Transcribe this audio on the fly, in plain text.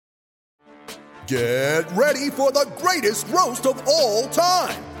Get ready for the greatest roast of all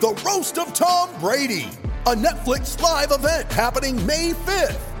time, the Roast of Tom Brady, a Netflix live event happening May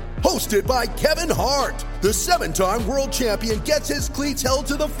 5th. Hosted by Kevin Hart, the 7-time world champion gets his cleats held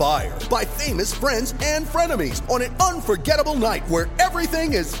to the fire by famous friends and frenemies on an unforgettable night where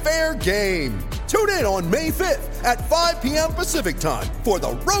everything is fair game. Tune in on May 5th at 5 p.m. Pacific time for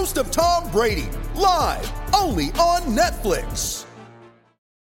the Roast of Tom Brady, live only on Netflix.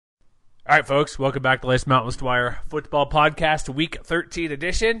 All right, folks, welcome back to the latest Mountain West Wire Football Podcast, Week 13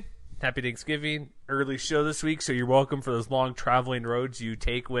 edition. Happy Thanksgiving, early show this week, so you're welcome for those long traveling roads you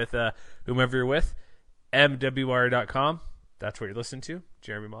take with whomever you're with. MWWire.com, that's what you're listening to.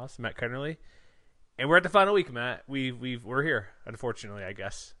 Jeremy Moss, Matt Kennerly. And we're at the final week, Matt. We're here, unfortunately, I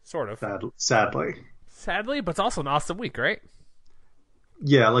guess. Sort of. Sadly, but it's also an awesome week, right?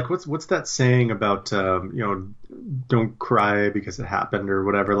 Yeah, like what's that saying about don't cry because it happened or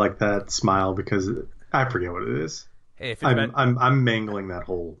whatever like that. Smile because I forget what it is. Hey, if I'm mangling that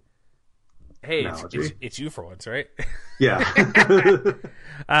whole. Hey, it's you for once, right? Yeah.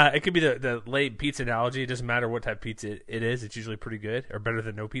 It could be the late pizza analogy. It doesn't matter what type of pizza it is. It's usually pretty good or better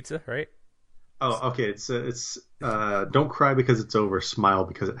than no pizza, right? Oh, okay. It's don't cry because it's over. Smile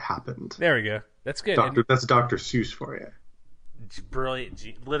because it happened. There we go. That's good. That's Dr. Seuss for you.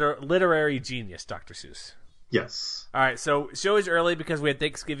 Brilliant, literary genius, Dr. Seuss. Yes. All right, so show is early because we had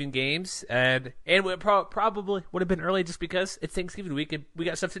Thanksgiving games, and we probably would have been early just because it's Thanksgiving week and we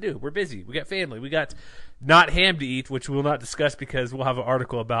got stuff to do. We're busy. We got family. We got not ham to eat, which we will not discuss because we'll have an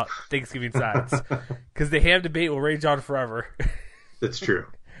article about Thanksgiving sides because the ham debate will rage on forever. That's true.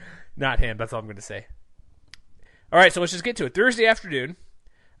 Not ham. That's all I'm going to say. All right, so let's just get to it. Thursday afternoon.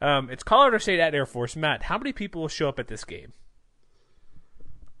 It's Colorado State at Air Force. Matt, how many people will show up at this game?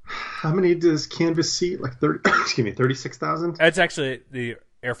 How many does Canvas seat? Like 36,000? That's actually the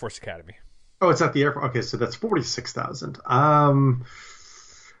Air Force Academy. Oh, it's at the Air Force. Okay, so that's 46,000. Are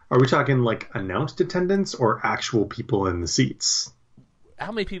we talking like announced attendance or actual people in the seats?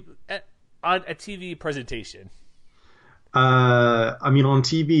 How many people on a TV presentation? I mean, on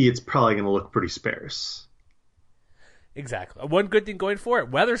TV, it's probably going to look pretty sparse. Exactly. One good thing going for it,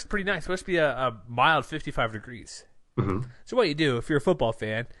 weather's pretty nice. It's supposed to be a mild 55 degrees. Mm-hmm. So what you do if you're a football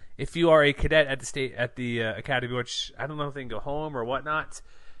fan, if you are a cadet at the academy, which I don't know if they can go home or whatnot,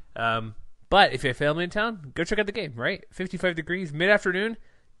 but if you have family in town, go check out the game. Right, 55 degrees, mid-afternoon.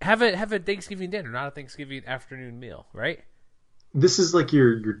 Have a Thanksgiving dinner, not a Thanksgiving afternoon meal. Right. This is like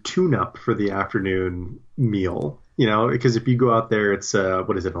your tune-up for the afternoon meal. You know, because if you go out there, it's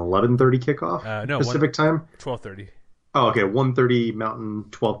what is it, an 11:30 kickoff? No, Pacific time. 12:30. Oh, okay, 1:30 Mountain,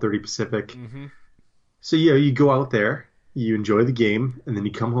 12:30 Pacific. Mm-hmm. So, yeah, you go out there, you enjoy the game, and then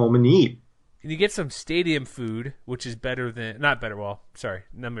you come home and eat. And you get some stadium food, which is better than... Not better, well, sorry,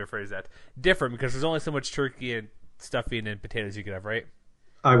 let me rephrase that. Different, because there's only so much turkey and stuffing and potatoes you can have, right?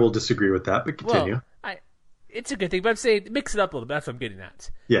 I will disagree with that, but continue. Well, it's a good thing, but I'm saying mix it up a little bit. That's what I'm getting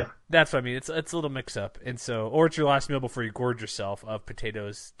at. Yeah. That's what I mean. It's a little mix-up. And so, or it's your last meal before you gorge yourself of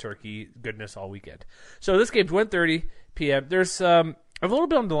potatoes, turkey, goodness all weekend. So this game's 1:30 p.m. There's a little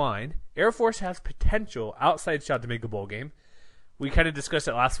bit on the line. Air Force has potential outside shot to make a bowl game. We kind of discussed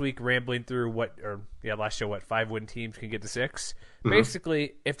it last week, rambling through last show, 5-win teams can get to 6. Mm-hmm.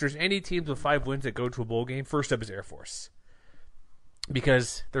 Basically, if there's any teams with 5 wins that go to a bowl game, first up is Air Force.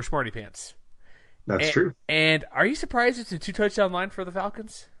 Because they're smarty pants. That's true. And are you surprised it's a 2-touchdown line for the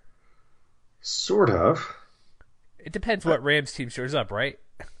Falcons? Sort of. It depends what Rams team shows up, right?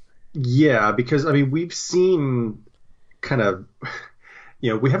 Yeah, because, I mean, we've seen kind of...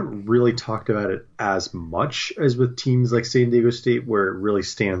 we haven't really talked about it as much as with teams like San Diego State where it really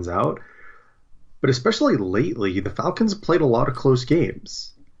stands out. But especially lately, the Falcons played a lot of close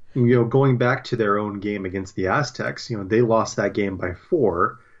games. Going back to their own game against the Aztecs, they lost that game by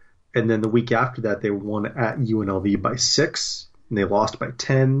 4. And then the week after that, they won at UNLV by 6. And they lost by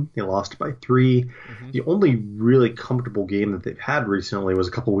 10. They lost by 3. Mm-hmm. The only really comfortable game that they've had recently was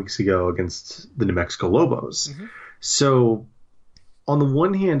a couple weeks ago against the New Mexico Lobos. Mm-hmm. So... on the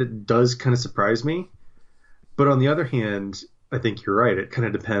one hand, it does kind of surprise me. But on the other hand, I think you're right. It kind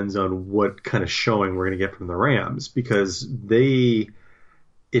of depends on what kind of showing we're going to get from the Rams because they,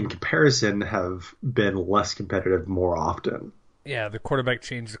 in comparison, have been less competitive more often. Yeah, the quarterback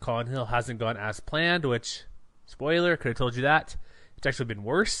change to Colin Hill hasn't gone as planned, which, spoiler, could have told you that. It's actually been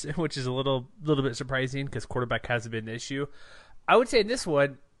worse, which is a little bit surprising because quarterback hasn't been an issue. I would say in this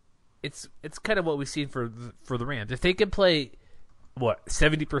one, it's kind of what we've seen for the Rams. If they can play...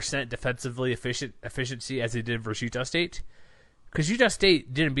 70% defensively efficiency as they did versus Utah State? Because Utah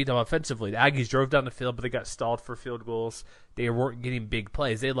State didn't beat them offensively. The Aggies drove down the field, but they got stalled for field goals. They weren't getting big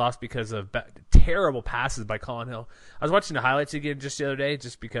plays. They lost because of terrible passes by Colin Hill. I was watching the highlights again just the other day,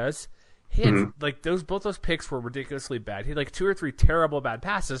 just because he had like both those picks were ridiculously bad. He had like 2 or 3 terrible bad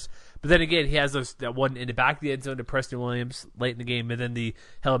passes, but then again he has that one in the back of the end zone to Preston Williams late in the game, and then the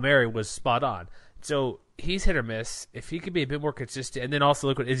Hail Mary was spot on. So he's hit or miss. If he could be a bit more consistent, and then also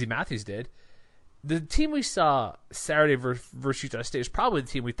look what Izzy Matthews did. The team we saw Saturday versus Utah State is probably the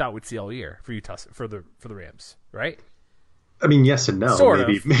team we thought we'd see all year for Utah for the Rams, right? I mean, yes and no. Sort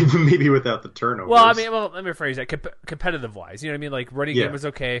maybe without the turnovers. Well, let me rephrase that. Competitive wise, you know what I mean? Like running game was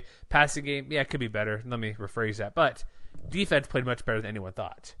okay, passing game, yeah, it could be better. Let me rephrase that. But defense played much better than anyone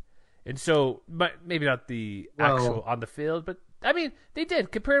thought, and so, but maybe not the actual on the field, but I mean, they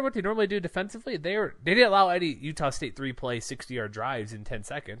did compared to what they normally do defensively. They didn't allow any Utah State 3-play 60-yard drives in 10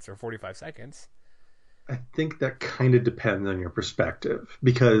 seconds or 45 seconds. I think that kind of depends on your perspective,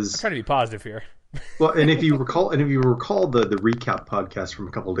 because I'm trying to be positive here. Well, and if you recall the recap podcast from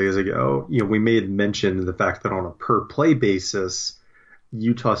a couple of days ago, we made mention of the fact that on a per play basis,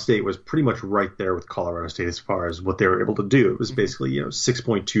 Utah State was pretty much right there with Colorado State as far as what they were able to do. It was basically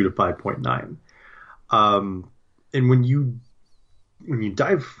 6.2 to 5.9. And when you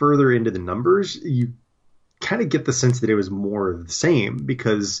dive further into the numbers, you kind of get the sense that it was more of the same,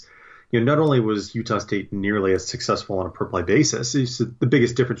 because not only was Utah State nearly as successful on a per-play basis, the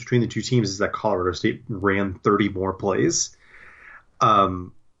biggest difference between the two teams is that Colorado State ran 30 more plays.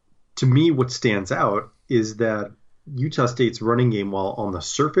 To me, what stands out is that Utah State's running game, while on the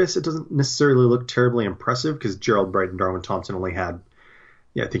surface it doesn't necessarily look terribly impressive, because Gerald Bright and Darwin Thompson only had,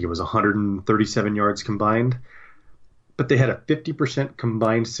 I think it was 137 yards combined, but they had a 50%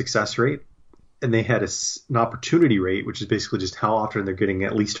 combined success rate. And they had an opportunity rate, which is basically just how often they're getting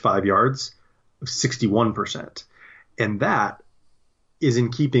at least 5 yards, of 61%. And that is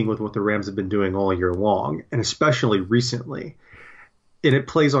in keeping with what the Rams have been doing all year long, and especially recently. And it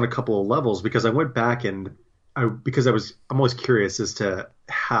plays on a couple of levels, because I went back and I'm always curious as to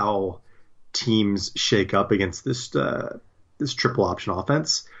how teams shake up against this triple option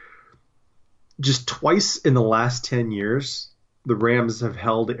offense. Just twice in the last 10 years, the Rams have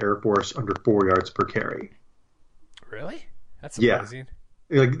held Air Force under 4 yards per carry. Really? That's amazing.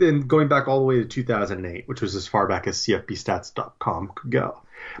 Yeah. Then going back all the way to 2008, which was as far back as CFBstats.com could go.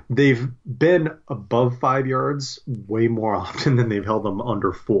 They've been above 5 yards way more often than they've held them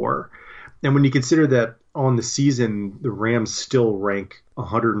under 4. And when you consider that on the season, the Rams still rank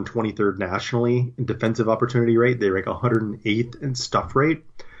 123rd nationally in defensive opportunity rate. They rank 108th in stuff rate.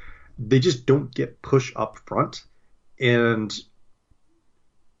 They just don't get push up front. And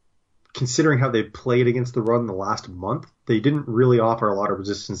considering how they played against the run the last month, they didn't really offer a lot of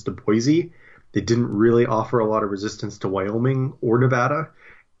resistance to Boise. They didn't really offer a lot of resistance to Wyoming or Nevada.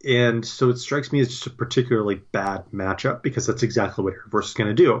 And so it strikes me as just a particularly bad matchup, because that's exactly what Air Force is going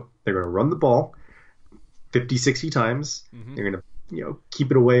to do. They're going to run the ball 50, 60 times. Mm-hmm. They're going to,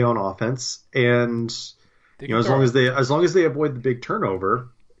 keep it away on offense. And, as long as they avoid the big turnover,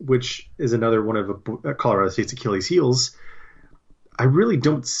 which is another one of Colorado State's Achilles heels, I really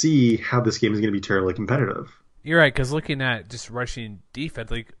don't see how this game is going to be terribly competitive. You're right, because looking at just rushing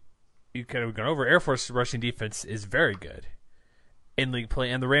defense, like you kind of gone over, Air Force rushing defense is very good in league play.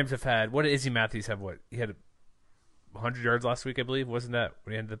 And the Rams have had, what did Izzy Matthews have? He had 100 yards last week, I believe. Wasn't that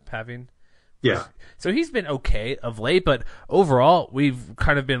what he ended up having? Yeah. So he's been okay of late, but overall, we've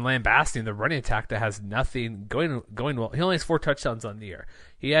kind of been lambasting the running attack that has nothing going well. He only has 4 touchdowns on the year.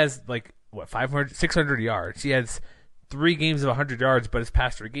 He has 600 yards. He has 3 games of 100 yards, but his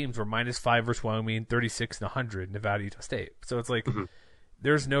past 3 games were -5 versus Wyoming, 36 and 100 Nevada, Utah State. So it's like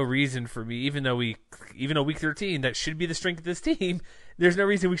there's no reason for me, even though week 13 that should be the strength of this team, there's no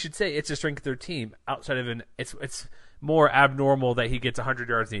reason we should say it's a strength of their team outside of it's more abnormal that he gets 100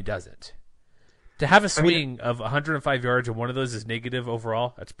 yards and he doesn't. To have a swing of 105 yards and one of those is negative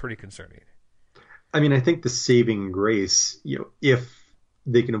overall, that's pretty concerning. I think the saving grace, if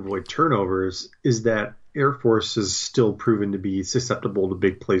they can avoid turnovers, is that Air Force is still proven to be susceptible to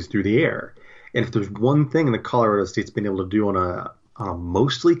big plays through the air. And if there's one thing that Colorado State's been able to do on a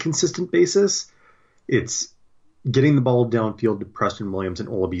mostly consistent basis, it's getting the ball downfield to Preston Williams and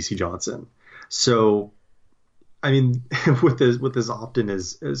Olabisi Johnson. So, with as often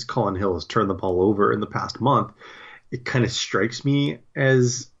as Colin Hill has turned the ball over in the past month, it kind of strikes me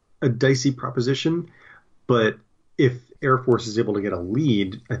as a dicey proposition. But if Air Force is able to get a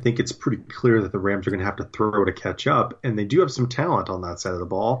lead, I think it's pretty clear that the Rams are going to have to throw to catch up, and they do have some talent on that side of the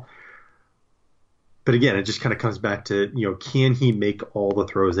ball. But again, it just kind of comes back to, can he make all the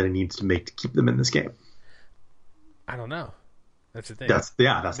throws that he needs to make to keep them in this game? I don't know. That's the thing. That's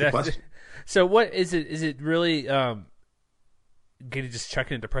the question. So what is it? Is it really going to just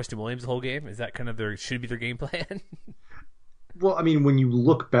chuck it into Preston Williams the whole game? Is that kind of should be their game plan? Well, I mean, when you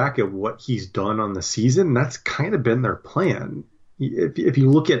look back at what he's done on the season, that's kind of been their plan. If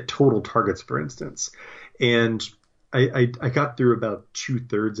you look at total targets, for instance, and I got through about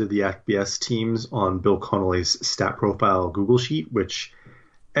 2/3 of the FBS teams on Bill Connolly's stat profile Google sheet, which,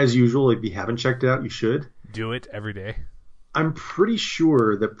 as usual, if you haven't checked it out, you should. Do it every day. I'm pretty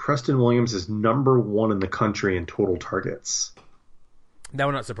sure that Preston Williams is number 1 in the country in total targets. That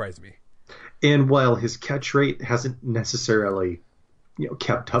would not surprise me. And while his catch rate hasn't necessarily,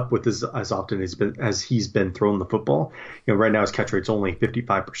 kept up with as often as he's been throwing the football, right now his catch rate's only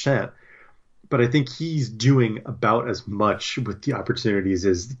 55%. But I think he's doing about as much with the opportunities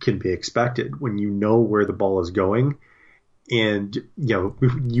as can be expected when you know where the ball is going, and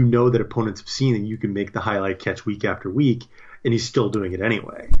you know that opponents have seen that you can make the highlight catch week after week, and he's still doing it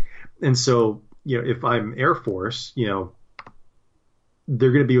anyway. And so, if I'm Air Force,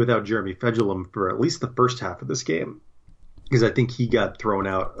 they're going to be without Jeremy Fedulum for at least the first half of this game, because I think he got thrown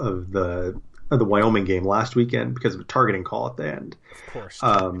out of the Wyoming game last weekend because of a targeting call at the end. Of course.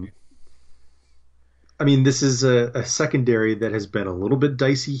 I mean, this is a secondary that has been a little bit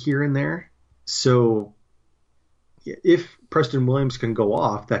dicey here and there. So if Preston Williams can go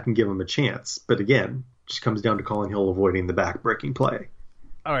off, that can give him a chance. But again, just comes down to Colin Hill avoiding the back-breaking play.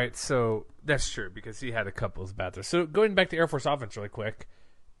 All right, so that's true because he had a couple of bad throws. So going back to Air Force offense really quick,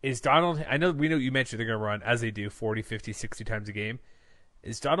 is Donald – we know you mentioned they're going to run, as they do, 40, 50, 60 times a game.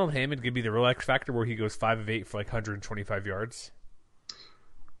 Is Donald Hammond going to be the real X factor where he goes 5 of 8 for like 125 yards?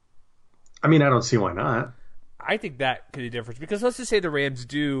 I mean, I don't see why not. I think that could be the difference because let's just say the Rams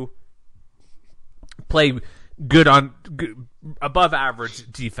do play good above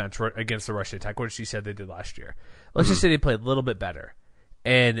average defense against the rushing attack, which she said they did last year. Let's just say they play a little bit better.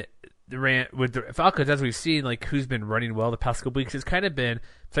 And with the Falcons, as we've seen, like who's been running well the past couple weeks, it's kind of been,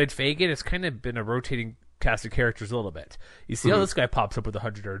 besides Fagan, it's kind of been a rotating cast of characters a little bit. You see, this guy pops up with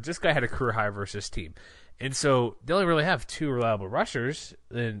 100 yards. This guy had a career high versus team. And so they only really have 2 reliable rushers,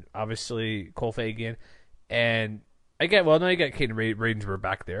 and obviously Cole Fagan. And you got Caden Radensburg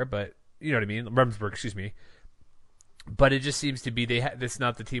back there, but you know what I mean? Remsburg, excuse me. But it just seems to be it's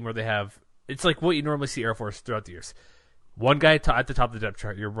not the team where they have – it's like what you normally see Air Force throughout the years. One guy at the top of the depth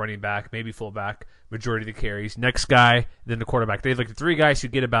chart, you're running back, maybe fullback, majority of the carries. Next guy, then the quarterback. They have like the 3 guys who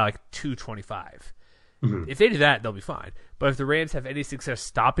get about like 225. If they do that, they'll be fine. But if the Rams have any success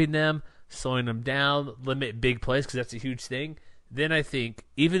stopping them, slowing them down, limit big plays, because that's a huge thing, then I think,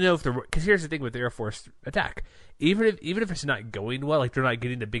 even though because here's the thing with the Air Force attack, even if it's not going well, like they're not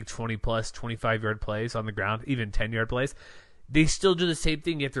getting the big 20-plus, 25-yard plays on the ground, even 10-yard plays, they still do the same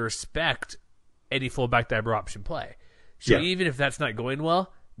thing. You have to respect any fullback diver option play. So even if that's not going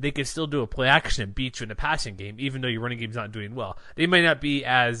well, they can still do a play action and beat you in the passing game, even though your running game's not doing well. They might not be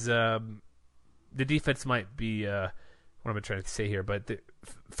as the defense might be what am I trying to say here? But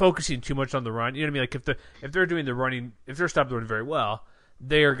focusing too much on the run. You know what I mean? Like if they're doing the running, if they're stopping the run very well,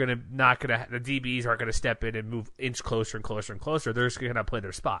 they are the DBs aren't gonna step in and move inch closer and closer and closer. They're just gonna play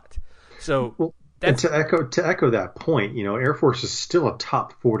their spot. So and to echo that point, Air Force is still a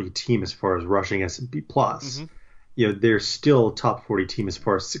top 40 team as far as rushing S&P plus. They're still a top 40 team as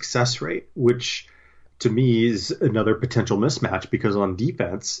far as success rate, which to me is another potential mismatch because on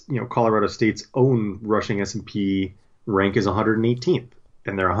defense, Colorado State's own rushing S&P rank is 118th,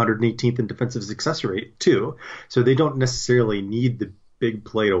 and they're 118th in defensive success rate too. So they don't necessarily need the big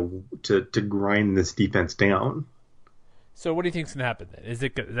play to grind this defense down. So what do you think's going to happen then? Is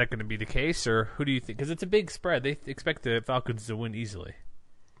that going to be the case, or who do you think? Because it's a big spread. They expect the Falcons to win easily.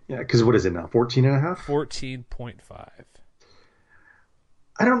 Yeah, because what is it now, 14.5? 14.5.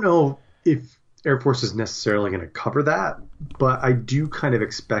 I don't know if Air Force is necessarily going to cover that, but I do kind of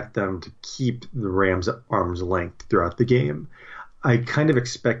expect them to keep the Rams at arm's length throughout the game. I kind of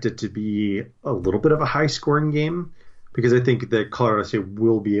expect it to be a little bit of a high-scoring game because I think that Colorado State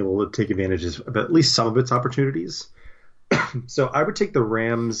will be able to take advantage of at least some of its opportunities. So I would take the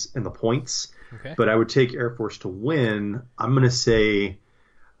Rams and the points, but I would take Air Force to win. I'm going to say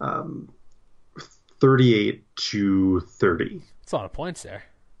 38-30. That's a lot of points there.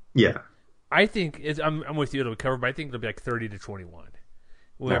 Yeah. I think I'm with you. It'll be covered, but I think it'll be like 30-21.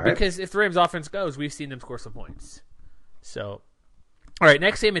 Right. Because if the Rams' offense goes, we've seen them score some points. So, all right,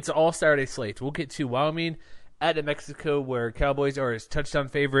 next game, it's an all-Saturday slate. We'll get to Wyoming at New Mexico, where Cowboys are as touchdown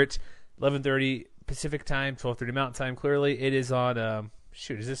favorites. 11:30 Pacific time, 12:30 Mountain time. Clearly, it is on.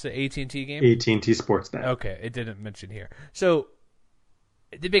 Is this an AT&T game? AT&T Sportsnet. Okay, it didn't mention here. So,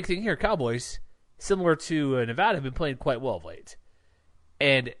 the big thing here, Cowboys, similar to Nevada, have been playing quite well of late.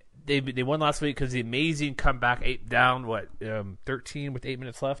 And they won last week because the amazing comeback, 13 with 8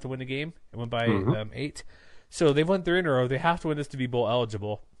 minutes left to win the game. It went by 8. So they've won 3 in a row. They have to win this to be bowl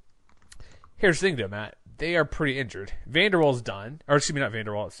eligible. Here's the thing, though, Matt. They are pretty injured. Vanderwall's done. Or, excuse me, not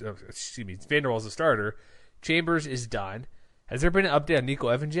Vanderwall. Excuse me. Vanderwall's the starter. Chambers is done. Has there been an update on Nico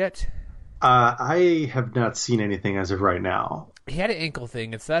Evans yet? I have not seen anything as of right now. He had an ankle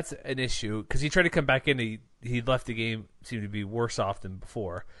thing, and so that's an issue because he tried to come back in. He left the game, seemed to be worse off than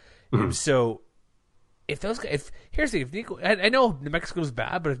before. So, if those guys, here's the thing: if Nico, I know New Mexico's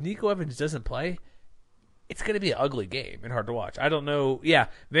bad, but if Nico Evans doesn't play, it's going to be an ugly game and hard to watch. I don't know. Yeah,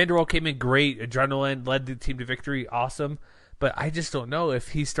 Vanderwall came in great, adrenaline, led the team to victory, awesome. But I just don't know if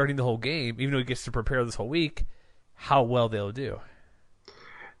he's starting the whole game, even though he gets to prepare this whole week, how well they'll do.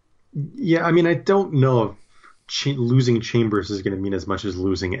 Yeah, I mean, I don't know if losing Chambers is going to mean as much as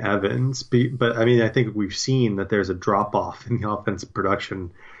losing Evans, but I mean, I think we've seen that there's a drop off in the offensive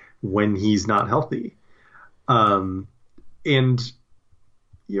production when he's not healthy. And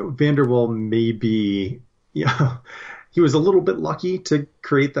Vanderwall may be, he was a little bit lucky to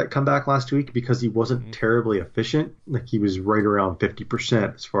create that comeback last week because he wasn't terribly efficient. Like, he was right around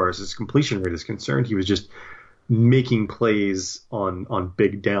 50% as far as his completion rate is concerned. He was just making plays on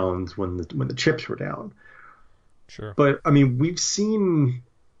big downs when the chips were down. Sure. But I mean,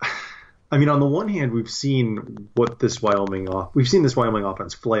 on the one hand, we've seen this Wyoming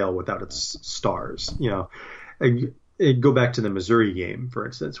offense flail without its stars. Go back to the Missouri game, for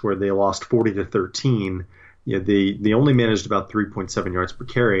instance, where they lost 40-13. They only managed about 3.7 yards per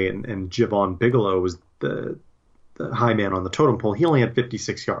carry, and Javon Bigelow was the high man on the totem pole. He only had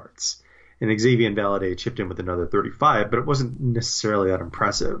 56 yards. And Xavier Valladay chipped in with another 35, but it wasn't necessarily that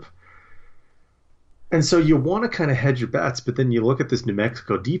impressive. And so you want to kind of hedge your bets, but then you look at this New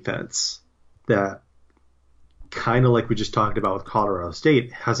Mexico defense that, kind of like we just talked about with Colorado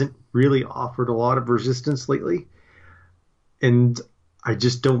State, hasn't really offered a lot of resistance lately. And I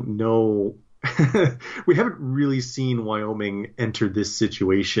just don't know. We haven't really seen Wyoming enter this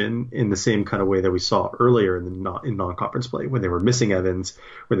situation in the same kind of way that we saw earlier in non-conference play, when they were missing Evans,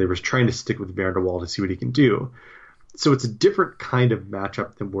 where they were trying to stick with Vanderwall to see what he can do. So it's a different kind of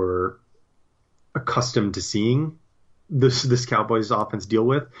matchup than we're accustomed to seeing this Cowboys offense deal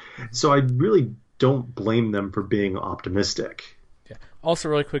with. So I really don't blame them for being optimistic. Yeah. Also,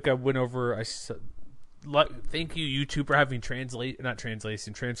 really quick, I went over. Thank you, YouTube, for having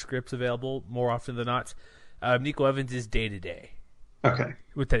transcripts available more often than not. Nico Evans is day-to-day. Okay.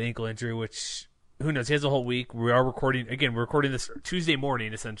 With that ankle injury, which, who knows, he has a whole week. We're recording this Tuesday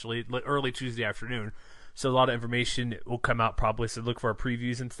morning, essentially, early Tuesday afternoon. So a lot of information will come out probably. So look for our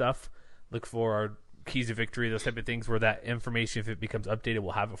previews and stuff. Look for our keys to victory, those type of things, where that information, if it becomes updated,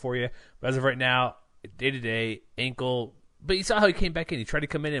 we'll have it for you. But as of right now, day-to-day, ankle. But you saw how he came back in. He tried to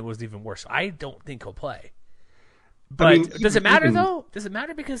come in, and it was even worse. I don't think he'll play. But does it matter, though? Does it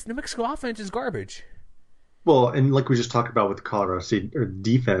matter? Because New Mexico offense is garbage. Well, and like we just talked about with the Colorado State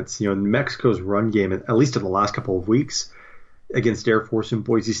defense, New Mexico's run game, at least in the last couple of weeks, against Air Force and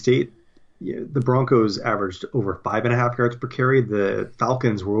Boise State, the Broncos averaged over 5.5 yards per carry. The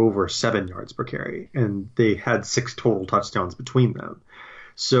Falcons were over 7 yards per carry, and they had 6 total touchdowns between them.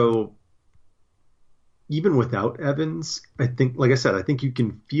 So even without Evans, I think, like I said, I think you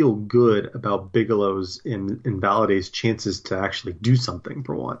can feel good about Bigelow's and Valladay's chances to actually do something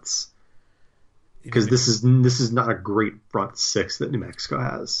for once. Because this is not a great front six that New Mexico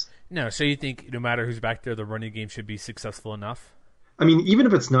has. No, so you think no matter who's back there, the running game should be successful enough? I mean, even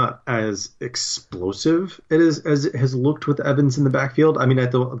if it's not as explosive as it has looked with Evans in the backfield, I mean, I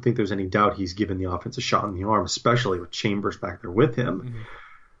don't think there's any doubt he's given the offense a shot in the arm, especially with Chambers back there with him. Mm-hmm.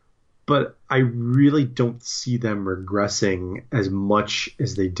 But I really don't see them regressing as much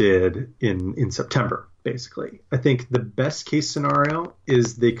as they did in September, basically. I think the best case scenario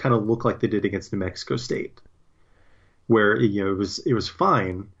is they kind of look like they did against New Mexico State, where it was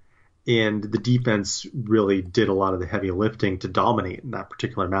fine, and the defense really did a lot of the heavy lifting to dominate in that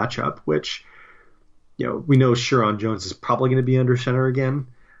particular matchup, which we know Sherron Jones is probably going to be under center again.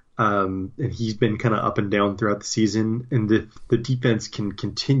 And he's been kind of up and down throughout the season. And if the defense can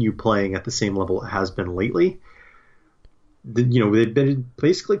continue playing at the same level it has been lately, they've been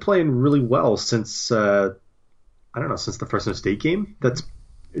basically playing really well since, since the Fresno State game.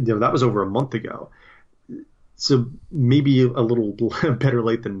 That was over a month ago. So maybe a little better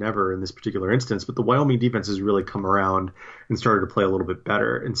late than never in this particular instance. But the Wyoming defense has really come around and started to play a little bit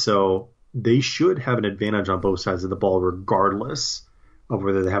better. And so they should have an advantage on both sides of the ball regardless of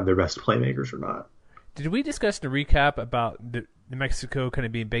whether they have their best playmakers or not. Did we discuss in a recap about New Mexico kind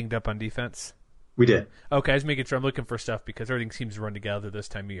of being banged up on defense? We did. Okay, I was making sure. I'm looking for stuff because everything seems to run together this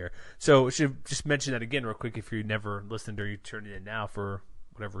time of year. So should just mention that again real quick if you never listened or you turned it in now for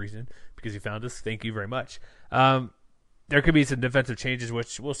whatever reason because you found us. Thank you very much. There could be some defensive changes,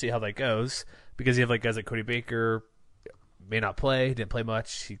 which we'll see how that goes because you have like guys like Cody Baker may not play, didn't play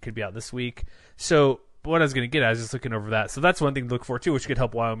much. He could be out this week. So what I was going to get at, I was just looking over that. So that's one thing to look for too, which could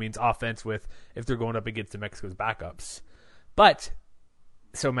help Wyoming's offense with if they're going up against New Mexico's backups. But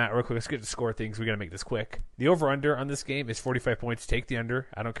so, Matt, real quick, let's get to score things. We got to make this quick. The over-under on this game is 45 points. Take the under.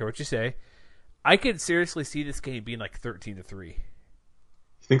 I don't care what you say. I could seriously see this game being like 13-3. You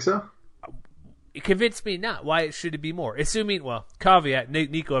think so? It convinced me not. Why should it be more? Assuming, well, caveat,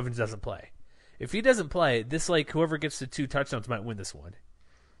 Nico Evans doesn't play. If he doesn't play, this like whoever gets the 2 touchdowns might win this one.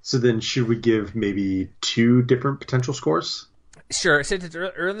 So then should we give maybe 2 different potential scores? Sure. Since it's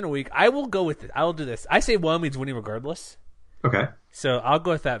early in the week, I will go with it. I will do this. I say Wyoming's winning regardless. Okay. So I'll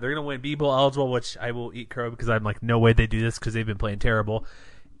go with that. They're going to win B-Bowl eligible, which I will eat crow because I'm like, no way they do this because they've been playing terrible.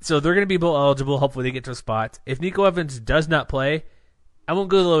 So they're going to be bowl eligible. Hopefully they get to a spot. If Nico Evans does not play, I won't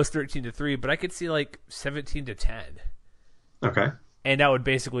go the lowest 13-3, but I could see like 17-10. Okay. And that would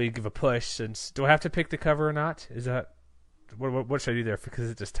basically give a push. Since do I have to pick the cover or not? Is that what should I do there?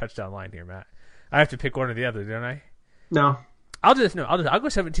 Because it's just touchdown line here, Matt. I have to pick one or the other, don't I? No. I'll do this. No, I'll go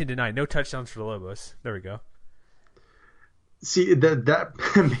 17-9. No touchdowns for the Lobos. There we go. See,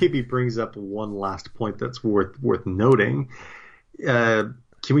 that maybe brings up one last point that's worth noting. Can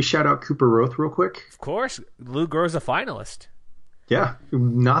we shout out Cooper Roth real quick? Of course. Lou Groh's a finalist. Yeah,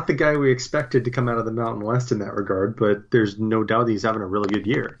 not the guy we expected to come out of the Mountain West in that regard, but there's no doubt he's having a really good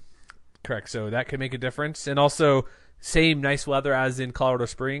year. Correct. So that could make a difference. And also, same nice weather as in Colorado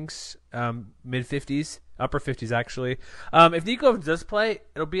Springs, mid-50s, upper 50s actually. If Nico Evans does play,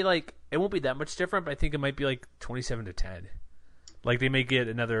 it'll be like, it won't be that much different, but I think it might be like 27-10. Like they may get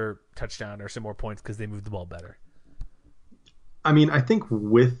another touchdown or some more points because they moved the ball better. I mean, I think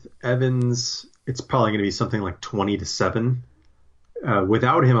with Evans, it's probably going to be something like 20-7.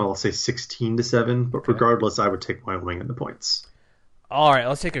 Without him, I'll say 16-7. But regardless, I would take Wyoming in the points. All right,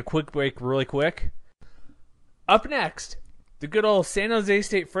 let's take a quick break really quick. Up next, the good old San Jose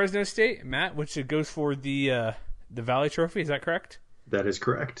State, Fresno State, Matt, which goes for the Valley Trophy. Is that correct? That is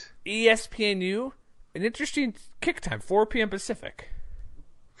correct. ESPNU. An interesting kick time, 4 p.m. Pacific.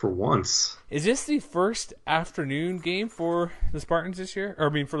 For once. Is this the first afternoon game for the Spartans this year? Or, I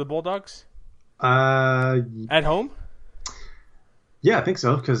mean, for the Bulldogs? At home? Yeah, I think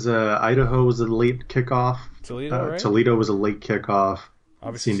so, because Idaho was a late kickoff. Toledo, right? Toledo was a late kickoff.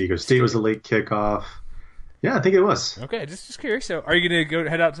 Obviously, San Diego State was a late kickoff. Yeah, I think it was. Okay, just curious. So, are you going to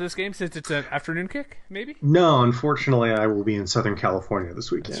head out to this game since it's an afternoon kick, maybe? No, unfortunately, I will be in Southern California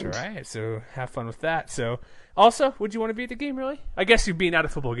this weekend. That's right. So, have fun with that. So, also, would you want to be at the game, really? I guess you being out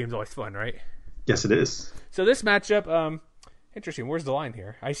of football games is always fun, right? Yes, it is. So, this matchup, interesting. Where's the line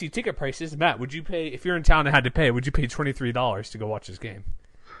here? I see ticket prices. Matt, would you pay, if you're in town and had to pay, would you pay $23 to go watch this game?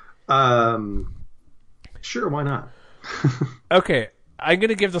 Sure, why not? Okay. I'm going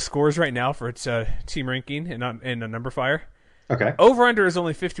to give the scores right now for its team ranking and a number fire. Okay. Over-under is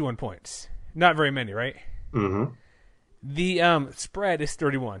only 51 points. Not very many, right? Mm-hmm. The spread is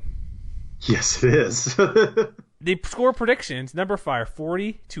 31. Yes, it is. The score predictions, number fire,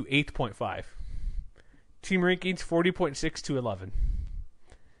 40 to 8.5. Team rankings, 40.6 to 11.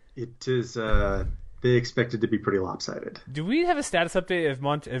 It is, they expected to be pretty lopsided. Do we have a status update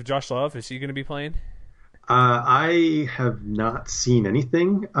of Josh Love? Is he going to be playing? I have not seen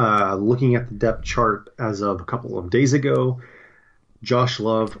anything. Looking at the depth chart as of a couple of days ago, Josh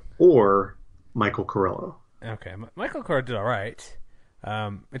Love or Michael Carrillo. Okay, Michael Carrillo did all right.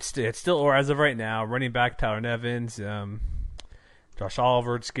 It's still, or as of right now, running back Tyler Nevins, Josh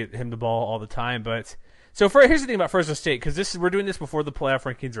Oliver, just get him the ball all the time. But so here's the thing about Fresno State, because we're doing this before the playoff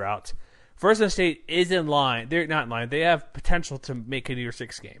rankings are out. Fresno State is in line. They're not in line. They have potential to make a New Year's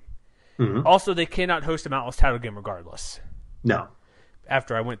Six game. Mm-hmm. Also, they cannot host a Mountain West title game regardless. No.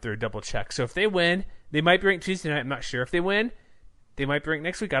 After I went through a double check. So if they win, they might be ranked Tuesday night. I'm not sure. If they win, they might be ranked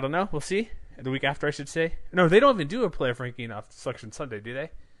next week. I don't know. We'll see. The week after, I should say. No, they don't even do a playoff ranking off Selection Sunday, do they?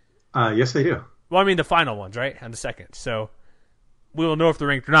 Yes, they do. Well, I mean the final ones, right? On the second. So we will know if they're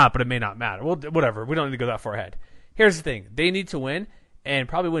ranked or not, but it may not matter. Well, whatever. We don't need to go that far ahead. Here's the thing. They need to win, and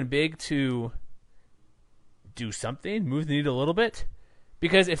probably win big to do something, move the needle a little bit.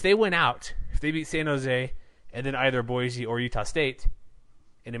 Because if they win out, if they beat San Jose, and then either Boise or Utah State,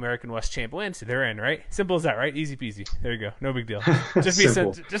 an American West champ wins, they're in, right? Simple as that, right? Easy peasy. There you go. No big deal.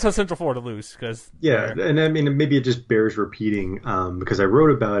 Just how Central Florida lose. Yeah, and I mean, maybe it just bears repeating because I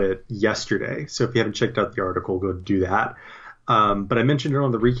wrote about it yesterday. So if you haven't checked out the article, go do that. But I mentioned it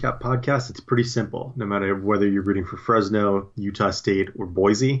on the recap podcast. It's pretty simple. No matter whether you're rooting for Fresno, Utah State, or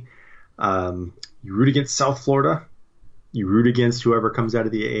Boise, you root against South Florida. You root against whoever comes out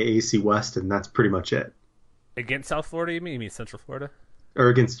of the AAC West, and that's pretty much it. Against South Florida, you mean? You mean Central Florida? Or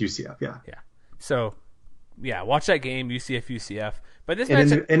against UCF, yeah. Yeah. So, yeah, watch that game, UCF. But this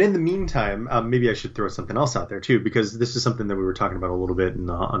and in the meantime, maybe I should throw something else out there too, because this is something that we were talking about a little bit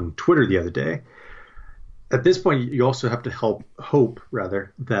on Twitter the other day. At this point, you also have to hope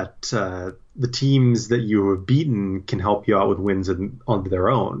that the teams that you have beaten can help you out with wins on their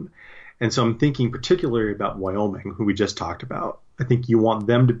own. And so I'm thinking particularly about Wyoming, who we just talked about. I think you want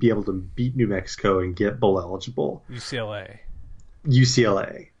them to be able to beat New Mexico and get bowl eligible. UCLA.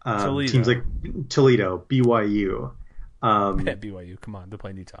 Teams like Toledo, BYU. BYU, come on, they're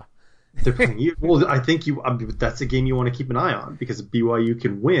playing Utah. They're playing you. Well, I think that's a game you want to keep an eye on, because if BYU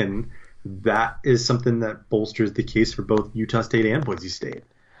can win, that is something that bolsters the case for both Utah State and Boise State.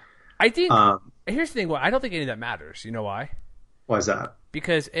 I think here's the thing. Well, I don't think any of that matters. You know why? Why is that?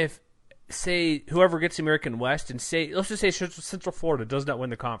 Because if, say, whoever gets the American West, and let's just say Central Florida does not win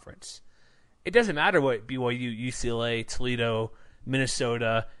the conference, it doesn't matter what BYU, UCLA, Toledo,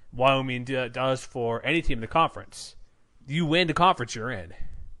 Minnesota, Wyoming does for any team in the conference. You win the conference, you're in.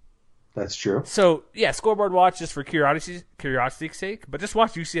 That's true. So, yeah, scoreboard watch just for curiosity's sake, but just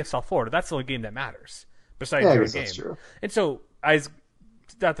watch UCF South Florida. That's the only game that matters besides your game. That's true. And so,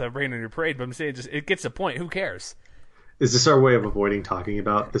 not to rain on your parade, but I'm saying just it gets the point. Who cares? Is this our way of avoiding talking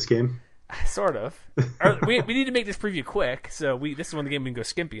about this game? Sort of. we need to make this preview quick, so this is one of the game we can go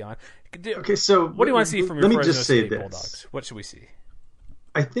skimpy on. Okay, so what do you want to see from your Fresno State Bulldogs? What should we see?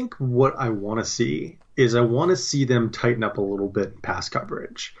 I think what I want to see is I want to see them tighten up a little bit in pass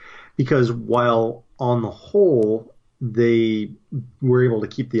coverage, because while on the whole they were able to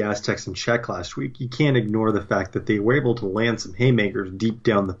keep the Aztecs in check last week, you can't ignore the fact that they were able to land some haymakers deep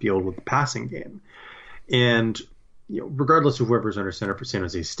down the field with the passing game. And regardless of whoever's under center for San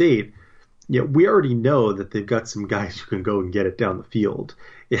Jose State, we already know that they've got some guys who can go and get it down the field.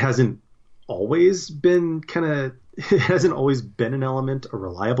 It hasn't always been an element, a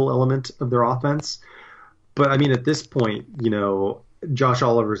reliable element of their offense. But I mean, at this point, Josh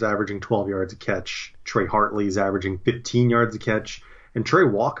Oliver's averaging 12 yards a catch. Trey Hartley's averaging 15 yards a catch. And Trey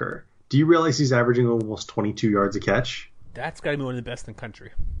Walker, do you realize he's averaging almost 22 yards a catch? That's got to be one of the best in the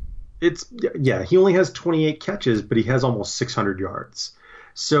country. He only has 28 catches, but he has almost 600 yards.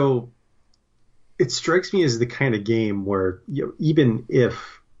 So it strikes me as the kind of game where, even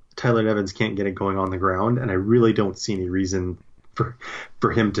if Tyler Nevins can't get it going on the ground, and I really don't see any reason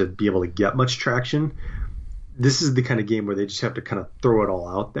for him to be able to get much traction, this is the kind of game where they just have to kind of throw it all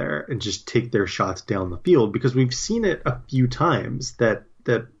out there and just take their shots down the field, because we've seen it a few times that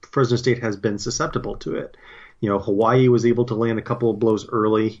Fresno State has been susceptible to it. Hawaii was able to land a couple of blows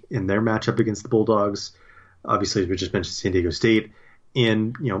early in their matchup against the Bulldogs. Obviously, as we just mentioned, San Diego State.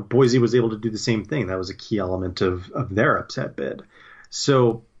 And, Boise was able to do the same thing. That was a key element of their upset bid.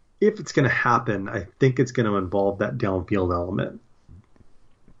 So if it's going to happen, I think it's going to involve that downfield element.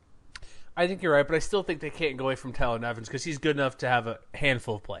 I think you're right, but I still think they can't go away from Tyler Nevins because he's good enough to have a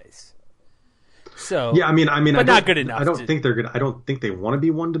handful of plays. So yeah, I mean, but not good enough. I don't think they're good. I don't think they want to be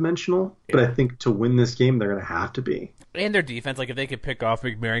one-dimensional, but I think to win this game, they're going to have to be. And their defense, like if they could pick off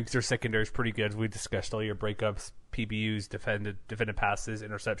McMarron, because their secondary is pretty good. We discussed all your breakups, PBUs, defended passes,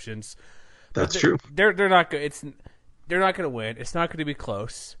 interceptions. That's true. They're not good. They're not going to win. It's not going to be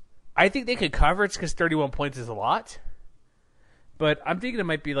close. I think they could cover it because 31 points is a lot. But I'm thinking it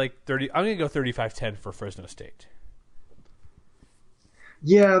might be like 30. I'm going to go 35-10 for Fresno State.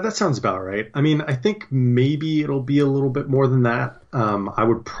 Yeah, that sounds about right. I mean, I think maybe it'll be a little bit more than that. I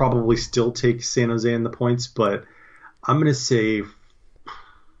would probably still take San Jose in the points, but I'm going to say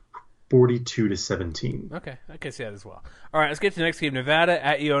 42-17. Okay, I can see that as well. All right, let's get to the next game. Nevada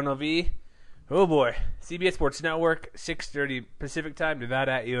at UNLV. Oh boy, CBS Sports Network, 6:30 Pacific time.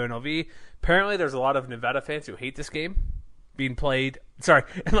 Nevada at UNLV. Apparently, there's a lot of Nevada fans who hate this game being played. Sorry,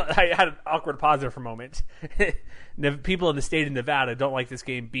 I had an awkward pause there for a moment. People in the state of Nevada don't like this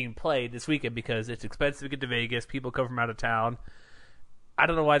game being played this weekend because it's expensive to get to Vegas. People come from out of town. I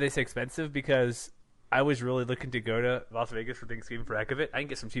don't know why they say expensive, because I was really looking to go to Las Vegas for Thanksgiving for the heck of it. I can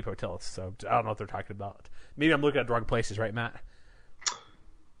get some cheap hotels, so I don't know what they're talking about. Maybe I'm looking at the wrong places, right, Matt?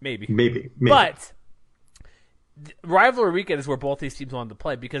 Maybe. But rivalry weekend is where both these teams wanted to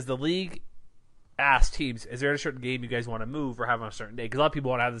play, because the league asked teams, is there a certain game you guys want to move or have on a certain day? Because a lot of people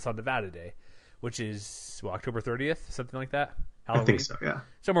want to have this on Nevada Day, which is October 30th, something like that. Halloween? I think so, yeah.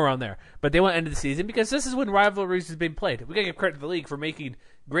 Somewhere around there. But they want to end the season because this is when rivalries has been played. We got to give credit to the league for making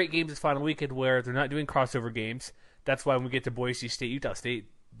great games this final weekend where they're not doing crossover games. That's why when we get to Boise State, Utah State,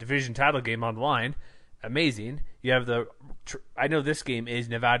 division title game on the line, amazing. You have I know this game is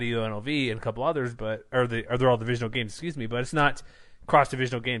Nevada, UNLV, and a couple others, but they're all divisional games, but it's not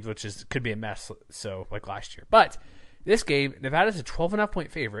cross-divisional games, which could be a mess, so like last year. But this game, Nevada's a 12.5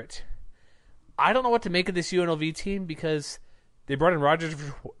 point favorite. I don't know what to make of this UNLV team because they brought in Rogers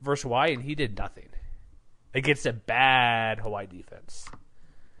versus Hawaii, and he did nothing against a bad Hawaii defense.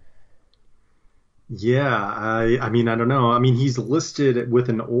 Yeah, I mean, I don't know. I mean, he's listed with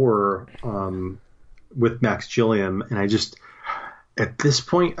an or with Max Gilliam, and I just, at this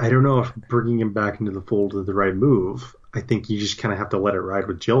point, I don't know if bringing him back into the fold is the right move. I think you just kind of have to let it ride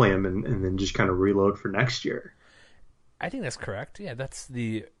with Gilliam and then just kind of reload for next year. I think that's correct. Yeah, that's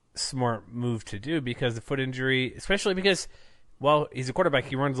the smart move to do because the foot injury, especially because, well, he's a quarterback,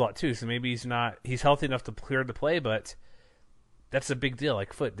 he runs a lot too, so maybe he's healthy enough to clear the play, but that's a big deal,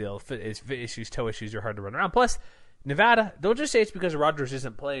 like foot issues, toe issues are hard to run around. Plus, Nevada, don't just say it's because Rogers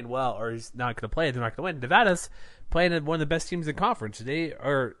isn't playing well or he's not going to play, they're not going to win. Nevada's playing one of the best teams in conference.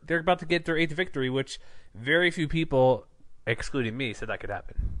 They're about to get their 8th victory, which very few people, excluding me, said that could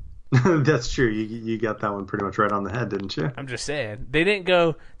happen. That's true. You got that one pretty much right on the head, didn't you? I'm just saying. They didn't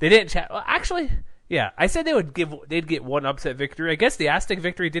chat. Well, actually, yeah, I said they'd get one upset victory. I guess the Aztec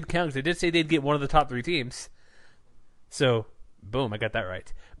victory did count because they did say they'd get one of the top 3 teams. So, boom, I got that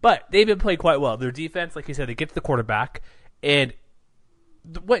right. But they've been playing quite well. Their defense, like you said, they get to the quarterback. And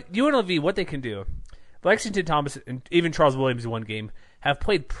what UNLV, what they can do, Lexington Thomas and even Charles Williams in one game have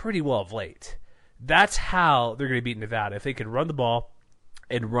played pretty well of late. That's how they're going to beat Nevada, if they can run the ball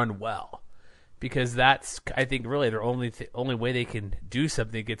and run well. Because that's, I think, really their only way they can do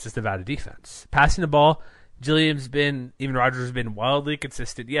something against this Nevada defense. Passing the ball, Gilliam's even Rogers has been wildly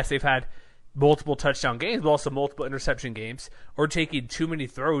consistent. Yes, they've had multiple touchdown games, but also multiple interception games, or taking too many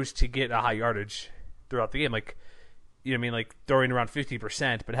throws to get a high yardage throughout the game. Like, you know what I mean? Like throwing around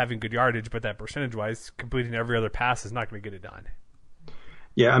 50%, but having good yardage, but that percentage-wise, completing every other pass is not going to get it done.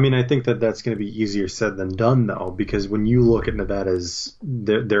 Yeah, I mean, I think that's going to be easier said than done, though, because when you look at Nevada's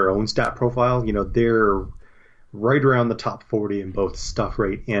their own stat profile, they're right around the top 40 in both stuff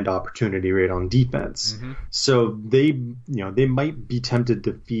rate and opportunity rate on defense. Mm-hmm. So they might be tempted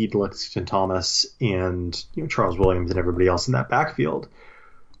to feed Lexington Thomas and Charles Williams and everybody else in that backfield,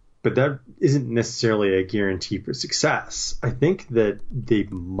 but that isn't necessarily a guarantee for success. I think that they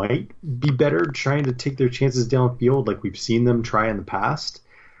might be better trying to take their chances downfield like we've seen them try in the past.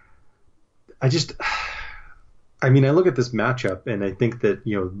 I look at this matchup and I think that,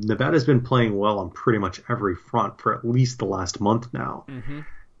 Nevada's been playing well on pretty much every front for at least the last month now. Mm-hmm.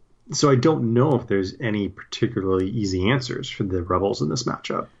 So I don't know if there's any particularly easy answers for the Rebels in this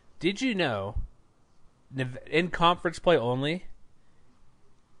matchup. Did you know, in conference play only,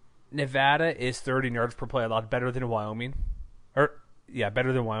 Nevada is third in yards per play allowed, better than Wyoming.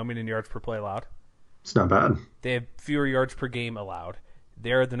 Better than Wyoming in yards per play allowed. It's not bad. They have fewer yards per game allowed.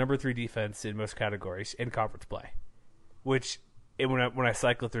 They're the number 3 defense in most categories in conference play, which when I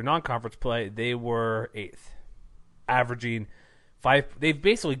cycle through non-conference play, they were 8th, averaging 5. They've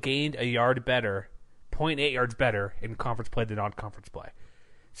basically gained a yard better, 0.8 yards better in conference play than non-conference play.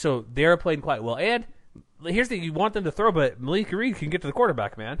 So they're playing quite well. And here's the thing, you want them to throw, but Malik Reed can get to the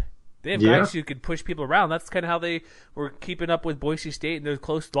quarterback, man. They have guys who could push people around. That's kind of how they were keeping up with Boise State and those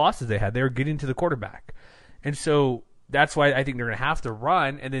close losses they had. They were getting to the quarterback. And so that's why I think they're going to have to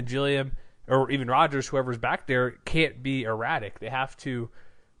run, and then Gilliam or even Rogers, whoever's back there, can't be erratic. They have to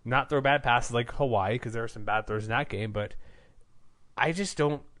not throw bad passes like Hawaii, because there are some bad throws in that game, but I just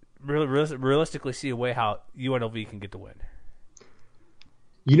don't really realistically see a way how UNLV can get the win.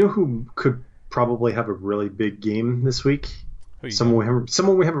 You know who could probably have a really big game this week? Someone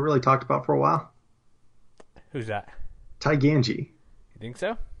we haven't really talked about for a while. Who's that? Ty Ganji. You think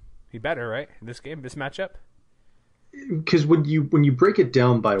so? He better, right? In this game, this matchup? Because when you break it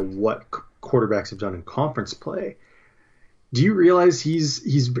down by what quarterbacks have done in conference play, do you realize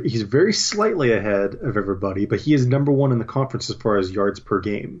he's very slightly ahead of everybody, but he is number 1 in the conference as far as yards per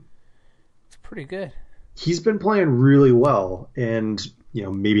game. It's pretty good. He's been playing really well, and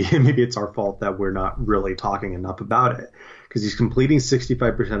maybe it's our fault that we're not really talking enough about it, because he's completing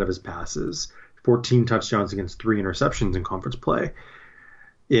 65% of his passes, 14 touchdowns against 3 interceptions in conference play,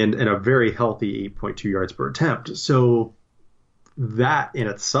 and a very healthy 8.2 yards per attempt. So that in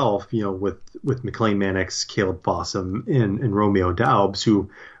itself, with McLean Mannix, Caleb Fossum, and Romeo Daubs, who,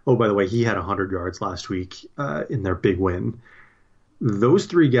 oh, by the way, he had 100 yards last week in their big win. Those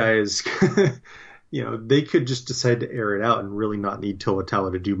 3 guys, they could just decide to air it out and really not need Toa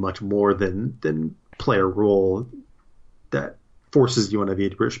Taua to do much more than play a role that forces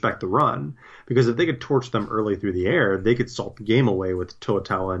UNLV to respect the run, because if they could torch them early through the air, they could salt the game away with Toa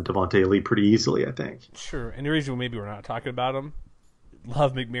and Devontae Lee pretty easily, I think. Sure, and the reason maybe we're not talking about him,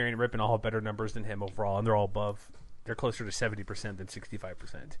 Love, McMaryion, and Rippon all have better numbers than him overall, and they're all above. They're closer to 70% than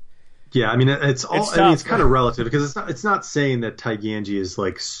 65%. Yeah, I mean it's kind of relative, because it's not saying that Taiganji is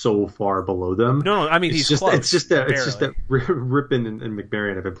like so far below them. No, I mean he's close. It's just that Rippon and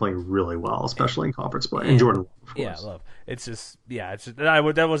McMaryion have been playing really well, especially in conference play, and Jordan Love, of course. Love. It's just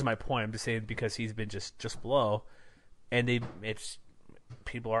that was my point. I'm just saying because he's been just below, and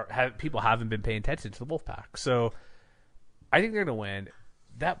people haven't been paying attention to the Wolfpack. So I think they're gonna win.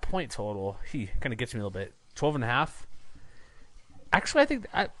 That point total, kind of gets me a little bit. 12.5. Actually, I think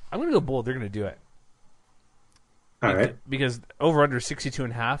I'm going to go bold. They're going to do it. All right. Because over under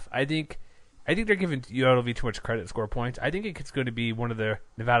 62.5, I think they're giving UNLV too much credit to score points. I think it's going to be one of the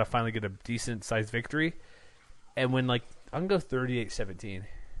Nevada finally get a decent sized victory, and win I'm going to go 38-17.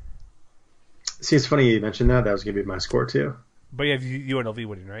 See, it's funny you mentioned that. That was going to be my score too. But you have UNLV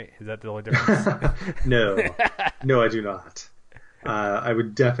winning, right? Is that the only difference? No, I do not. I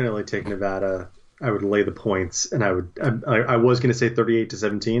would definitely take Nevada. I would lay the points, and I was going to say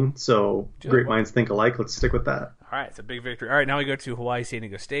 38-17. So great minds think alike. Let's stick with that. All right, it's a big victory. All right, now we go to Hawaii San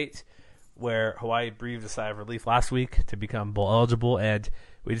Diego State, where Hawaii breathed a sigh of relief last week to become bowl eligible, and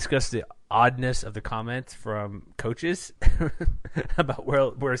we discussed the oddness of the comments from coaches about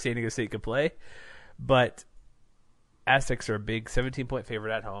where San Diego State could play. But Aztecs are a big 17-point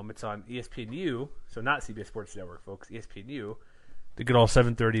favorite at home. It's on ESPNU, so not CBS Sports Network, folks. ESPNU. The good old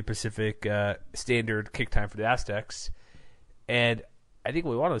 7:30 Pacific standard kick time for the Aztecs. And I think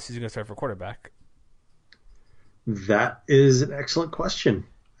what we want to know is who's going to start for quarterback. That is an excellent question.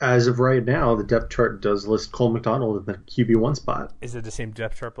 As of right now, the depth chart does list Cole McDonald in the QB1 spot. Is it the same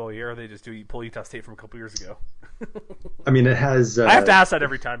depth chart all year, or they just pull Utah State from a couple years ago? I mean, it has... I have to ask that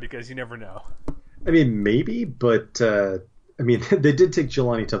every time because you never know. I mean, maybe, but... they did take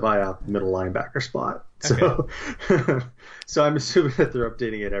Jelani Tavai out the middle linebacker spot. So, okay. So I'm assuming that they're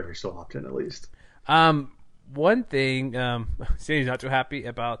updating it every so often, at least. One thing, Sandy's not too happy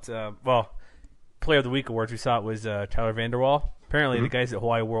about, Player of the Week awards we saw it was Tyler Vanderwall. Apparently, the guys at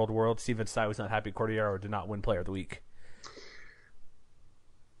Hawaii World, Steven Tsai was not happy Cordero did not win Player of the Week.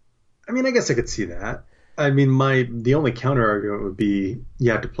 I mean, I guess I could see that. I mean, the only counter argument would be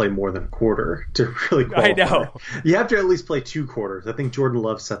you have to play more than a quarter to really qualify. I know. You have to at least play 2 quarters. I think Jordan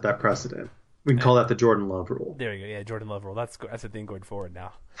Love set that precedent. We can call that the Jordan Love rule. There you go. Yeah, Jordan Love rule. That's a thing going forward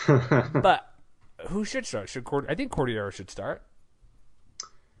now. But who should start? I think Cordero should start.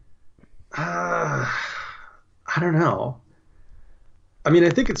 I don't know. I mean, I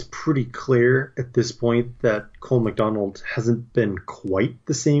think it's pretty clear at this point that Cole McDonald hasn't been quite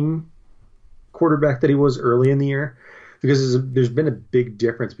the same quarterback that he was early in the year, because there's been a big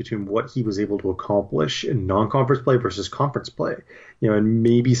difference between what he was able to accomplish in non-conference play versus conference play. And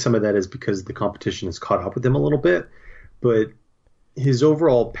maybe some of that is because the competition has caught up with him a little bit, but his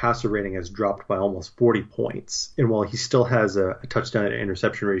overall passer rating has dropped by almost 40 points. And while he still has a touchdown to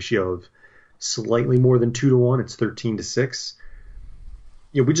interception ratio of slightly more than 2-1, it's 13-6.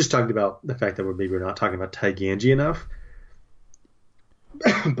 We just talked about the fact that we're not talking about Taiganji enough.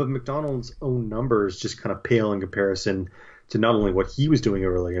 But McDonald's own numbers just kind of pale in comparison to not only what he was doing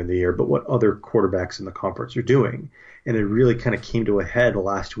earlier in the year, but what other quarterbacks in the conference are doing. And it really kind of came to a head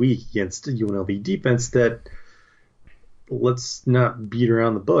last week against a UNLV defense that, let's not beat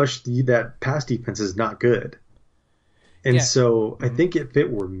around the bush, that pass defense is not good. And so I think if it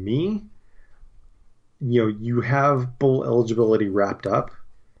were me, you have bowl eligibility wrapped up.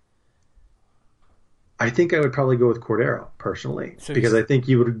 I think I would probably go with Cordero personally, because I think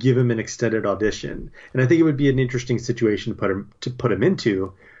you would give him an extended audition, and I think it would be an interesting situation to put him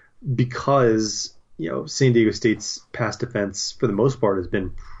into, because San Diego State's pass defense for the most part has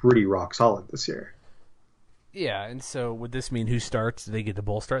been pretty rock solid this year. Yeah, and so would this mean who starts? Do they get the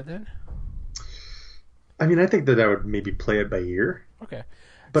bowl start then? I mean, I think that I would maybe play it by ear. Okay,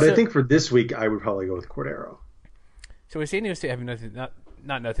 but I think for this week I would probably go with Cordero. So with San Diego State having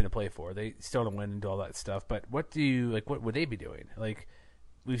nothing to play for, they still don't win and do all that stuff. But what would they be doing?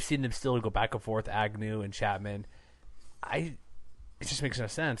 We've seen them still go back and forth, Agnew and Chapman. It just makes no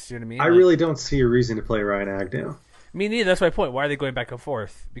sense. You know what I mean? I really don't see a reason to play Ryan Agnew. Me neither. That's my point. Why are they going back and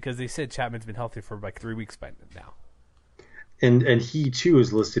forth? Because they said Chapman's been healthy for 3 weeks by now. And he too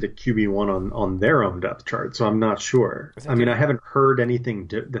is listed at QB1 on their own depth chart, so I'm not sure. I mean, I haven't heard anything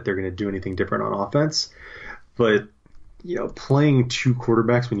that they're going to do anything different on offense, but playing 2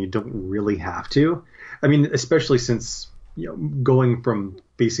 quarterbacks when you don't really have to. I mean, especially since going from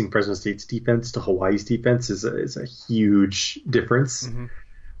facing Fresno State's defense to Hawaii's defense is a huge difference.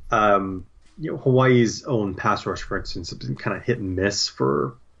 Hawaii's own pass rush, for instance, has been kind of hit and miss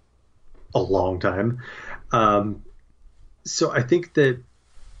for a long time. So I think that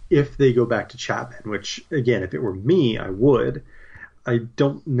if they go back to Chapman, which, again, if it were me, I would, I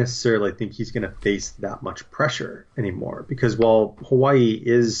don't necessarily think he's going to face that much pressure anymore. Because while Hawaii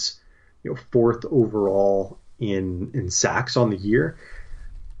is, fourth overall in sacks on the year,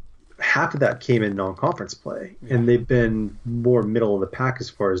 half of that came in non-conference play. Yeah. And they've been more middle of the pack as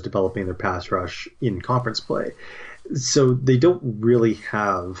far as developing their pass rush in conference play. So they don't really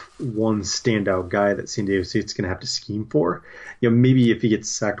have one standout guy that San Diego State's going to have to scheme for. Maybe if he gets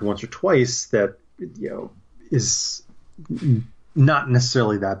sacked once or twice, that is not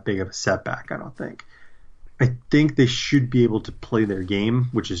necessarily that big of a setback, I don't think. I think they should be able to play their game,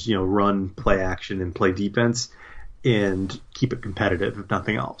 which is run, play action, and play defense, and keep it competitive, if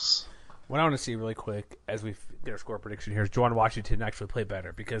nothing else. What I want to see really quick as we get our score prediction here is Juwan Washington actually play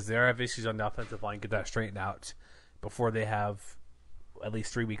better, because they have issues on the offensive line. Get that straightened out before they have at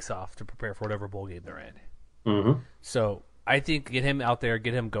least 3 weeks off to prepare for whatever bowl game they're in. So I think get him out there,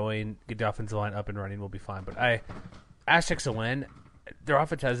 get him going, get the offensive line up and running, will be fine. But Aztecs to win, their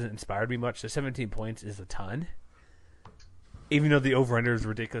offense hasn't inspired me much. The 17 points is a ton. Even though the over-under is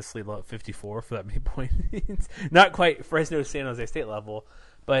ridiculously low at 54 for that many points. Not quite Fresno San Jose State level,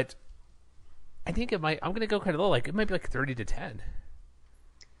 but I think it might. I'm going to go kind of low. It might be 30-10.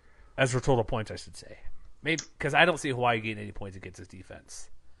 As for total points, I should say. Maybe because I don't see Hawaii getting any points against his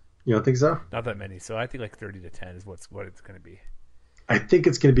defense. You don't think so? Not that many. So I think 30-10 is what it's going to be. I think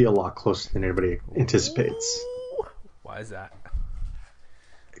it's going to be a lot closer than anybody anticipates. Ooh. Why is that?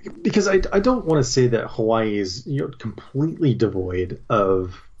 Because I don't want to say that Hawaii is completely devoid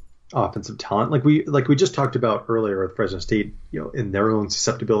of offensive talent. Like we just talked about earlier with Fresno State, in their own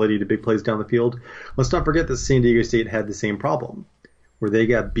susceptibility to big plays down the field. Let's not forget that San Diego State had the same problem, where they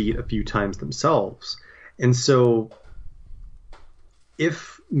got beat a few times themselves. And so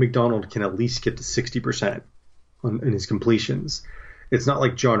if McDonald can at least get to 60% in his completions, it's not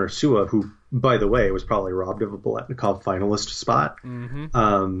like John Ursua, who, by the way, was probably robbed of a Biletnikoff finalist spot.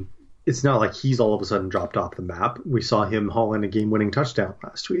 It's not like he's all of a sudden dropped off the map. We saw him haul in a game-winning touchdown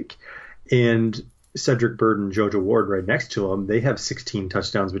last week. And Cedric Bird and Jojo Ward right next to him, they have 16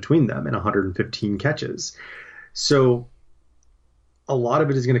 touchdowns between them and 115 catches. So a lot of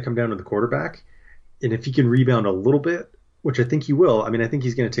it is going to come down to the quarterback. And if he can rebound a little bit, which I think he will, I think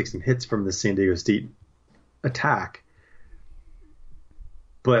he's going to take some hits from the San Diego State attack.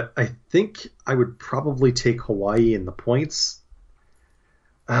 But I think I would probably take Hawaii in the points.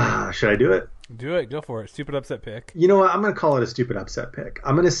 Should I do it? Do it. Go for it. Stupid upset pick. You know what? I'm going to call it a stupid upset pick.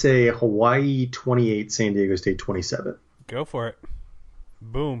 I'm going to say Hawaii 28, San Diego State 27. Go for it.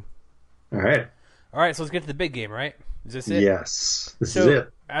 Boom. All right. So let's get to the big game, right? Is this it? Yes. This is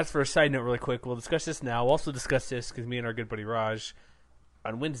it. As for a side note really quick, we'll discuss this now. We'll also discuss this because me and our good buddy Raj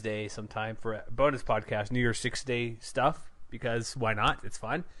on Wednesday sometime for a bonus podcast, New Year's 6-day stuff, because why not? It's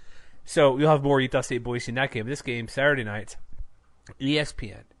fun. So we'll have more Utah State Boise in that game. This game, Saturday night,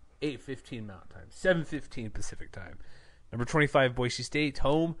 ESPN, 8:15 Mountain Time, 7:15 Pacific Time. Number 25, Boise State,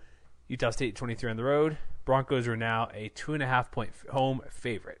 home. Utah State, 23 on the road. Broncos are now a 2.5-point home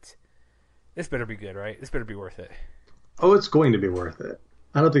favorite. This better be good, right? This better be worth it. Oh, it's going to be worth it.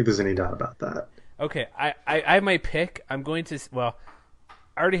 I don't think there's any doubt about that. Okay, I have my pick. I'm going to, I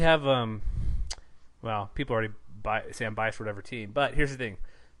already have, people already say I'm biased for whatever team. But here's the thing.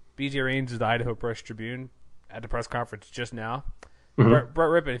 BJ Rains of the Idaho Press Tribune at the press conference just now. Brett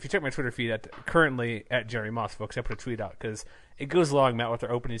Rippon, if you check my Twitter feed, currently at Jerry Moss, folks, I put a tweet out because it goes along, Matt, with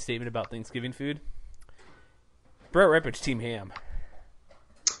our opening statement about Thanksgiving food. Brett Rippon's Team Ham.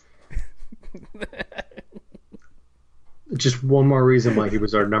 Just one more reason why he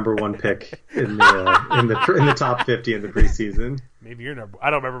was our number one pick in the top 50 in the preseason. Maybe your number. I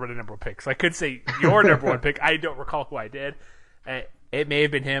don't remember my number one pick, so I could say your number one pick. I don't recall who I did. It may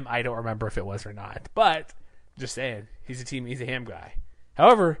have been him. I don't remember if it was or not. But just saying, he's a ham guy.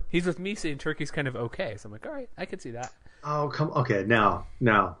 However, he's with me saying turkey's kind of okay. So I'm like, all right, I could see that. Oh, come. Okay, now.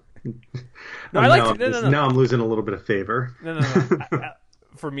 No, I like no. Now I'm losing a little bit of favor. No.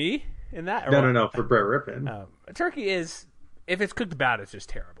 For me in that? Or no. For Brett Rippon. Turkey is, if it's cooked bad, it's just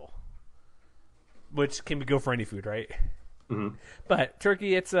terrible. Which can go for any food, right? Mm-hmm. But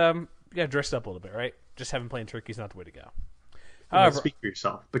turkey, it's you got to dress it up a little bit, right? Just having plain turkey is not the way to go. However, speak for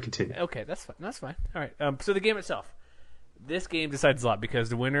yourself, but continue. Okay, that's fine. All right. So the game itself. This game decides a lot because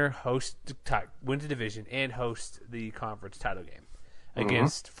the winner wins the division and hosts the conference title game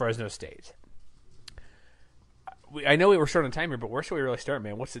against Fresno State. I know we were starting on time here, but where should we really start,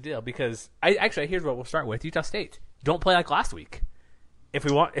 man? What's the deal? Because here's what we'll start with: Utah State. Don't play like last week. If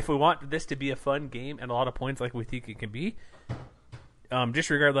we want this to be a fun game and a lot of points like we think it can be,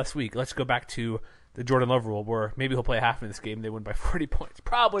 disregard last week. Let's go back to the Jordan Love rule, where maybe he'll play a half in this game and they win by 40 points.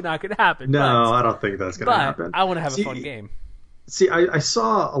 Probably not going to happen. No, I don't think that's going to happen. I want to have a fun game. See, I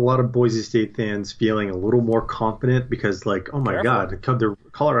saw a lot of Boise State fans feeling a little more confident because, like, oh my God, the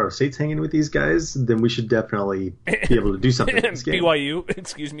Colorado State's hanging with these guys, then we should definitely be able to do something in this game. BYU,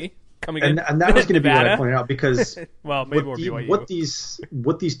 excuse me, coming in. And that was going to be what I pointed out because well, maybe more BYU.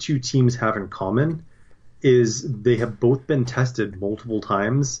 What these two teams have in common is they have both been tested multiple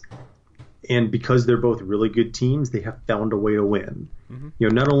times, and because they're both really good teams, they have found a way to win. Mm-hmm.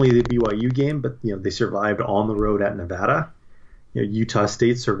 Not only the BYU game, but they survived on the road at Nevada. Utah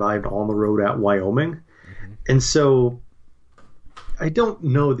State survived on the road at Wyoming. Mm-hmm. And so I don't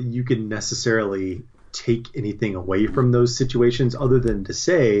know that you can necessarily take anything away from those situations other than to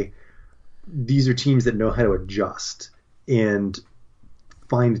say these are teams that know how to adjust and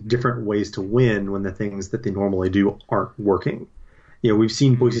find different ways to win when the things that they normally do aren't working. We've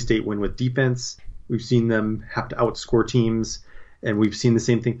seen Boise State win with defense. We've seen them have to outscore teams, and we've seen the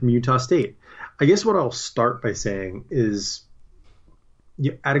same thing from Utah State. I guess what I'll start by saying is,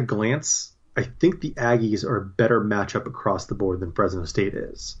 at a glance, I think the Aggies are a better matchup across the board than Fresno State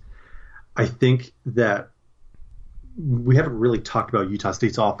is. I think that we haven't really talked about Utah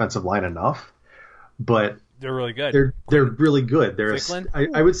State's offensive line enough, but they're really good. They're really good.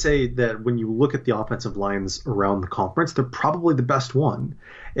 I would say that when you look at the offensive lines around the conference, they're probably the best one.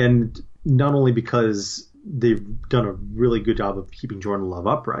 And not only because they've done a really good job of keeping Jordan Love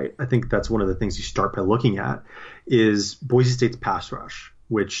upright. I think that's one of the things you start by looking at is Boise State's pass rush,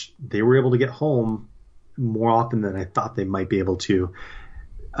 which they were able to get home more often than I thought they might be able to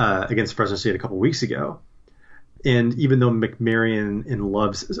against Fresno State a couple weeks ago. And even though McMarion and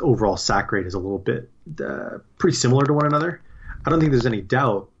Love's overall sack rate is a little bit pretty similar to one another, I don't think there's any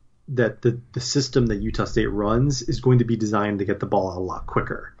doubt that the system that Utah State runs is going to be designed to get the ball out a lot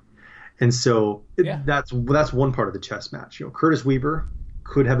quicker. And so that's one part of the chess match. Curtis Weaver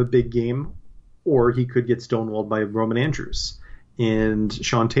could have a big game, or he could get stonewalled by Roman Andrews and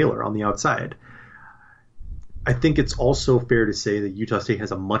Sean Taylor on the outside. I think it's also fair to say that Utah State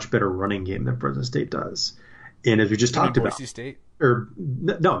has a much better running game than Fresno State does. And as we just talked about, Boise State?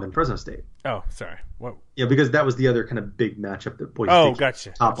 Than Fresno State. Oh, sorry. What? Yeah, because that was the other kind of big matchup that Boise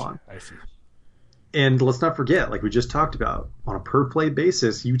State top on. I see. And let's not forget, like we just talked about, on a per-play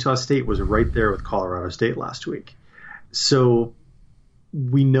basis, Utah State was right there with Colorado State last week. So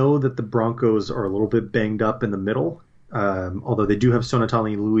we know that the Broncos are a little bit banged up in the middle, although they do have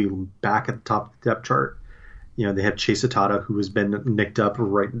Sonatali Louis back at the top of the depth chart. They have Chase Atada, who has been nicked up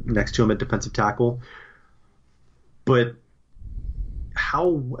right next to him at defensive tackle. But how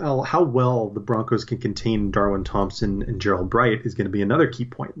well the Broncos can contain Darwin Thompson and Gerald Bright is going to be another key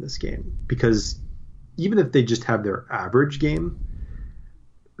point in this game, because even if they just have their average game,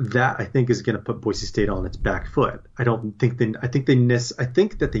 that I think is going to put Boise State on its back foot. I think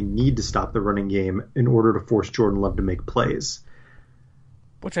that they need to stop the running game in order to force Jordan Love to make plays.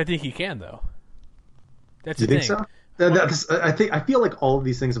 Which I think he can, though. That's the thing. You think so? I feel like all of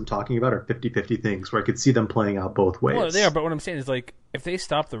these things I'm talking about are 50-50 things where I could see them playing out both ways. Well, they are, but what I'm saying is, like, if they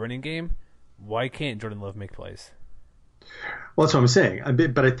stop the running game, why can't Jordan Love make plays? Well, that's what I'm saying.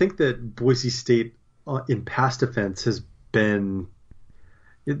 But I think that Boise State in pass defense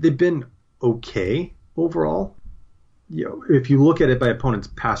they've been okay overall. If you look at it by opponent's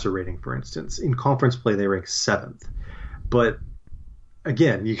passer rating, for instance, in conference play they rank 7th. But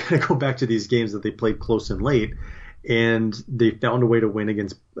again, you got to go back to these games that they played close and late, and they found a way to win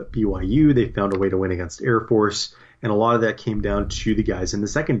against BYU. They found a way to win against Air Force, and a lot of that came down to the guys in the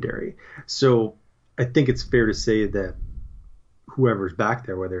secondary. So I think it's fair to say that whoever's back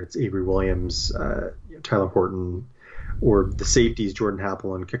there, whether it's Avery Williams, Tyler Horton, or the safeties, Jordan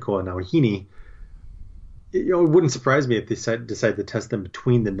Happel and Kekoa Nawahini, it wouldn't surprise me if they decide to test them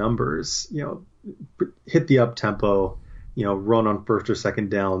between the numbers, hit the up tempo, run on first or second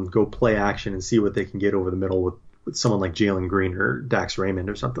down, go play action and see what they can get over the middle with someone like Jalen Green or Dax Raymond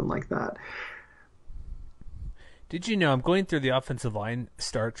or something like that. Did you know, I'm going through the offensive line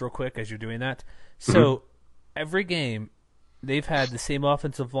starts real quick as you're doing that. So every game they've had the same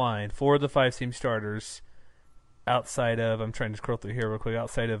offensive line, 4 of the 5 same starters, outside of, I'm trying to scroll through here real quick,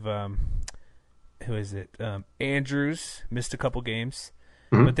 outside of, who is it? Andrews missed a couple games.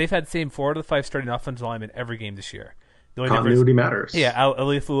 But they've had the same 4 of the 5 starting offensive linemen every game this year. Continuity matters. Yeah,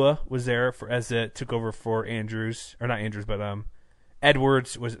 Aliafua was there took over for Andrews, or not Andrews, but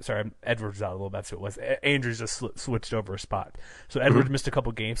Edwards was out a little bit. That's who it was. Andrews just switched over a spot. So Edwards missed a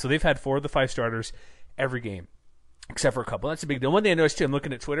couple games. So they've had 4 of the 5 starters every game, except for a couple. That's a big deal. One thing I noticed too, I'm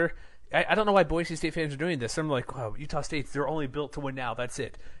looking at Twitter. I don't know why Boise State fans are doing this. I'm like, wow, Utah State, they're only built to win now. That's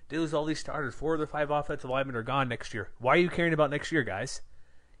it. They lose all these starters. 4 of the 5 offensive linemen are gone next year. Why are you caring about next year, guys?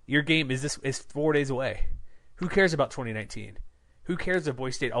 Your game is 4 days away. Who cares about 2019? Who cares if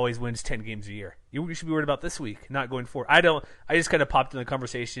Boise State always wins 10 games a year? You should be worried about this week, not going forward. I just kind of popped in the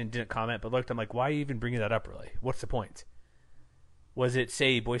conversation, didn't comment, but looked. I'm like, why are you even bringing that up, really? What's the point? Was it,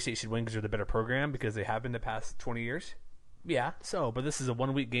 say, Boise State should win because they're the better program because they have been the past 20 years? Yeah, but this is a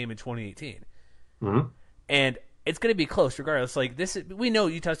 1-week game in 2018. Mm-hmm. And it's going to be close regardless. Like we know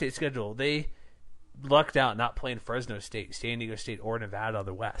Utah State's schedule. They lucked out not playing Fresno State, San Diego State, or Nevada of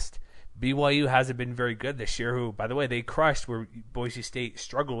the West. BYU hasn't been very good this year, who, by the way, they crushed where Boise State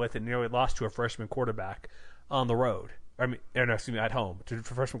struggled with and nearly lost to a freshman quarterback on the road. At home, to a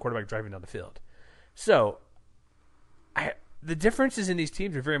freshman quarterback driving down the field. So, the differences in these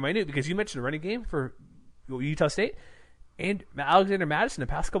teams are very minute because you mentioned a running game for Utah State, and Alexander Madison the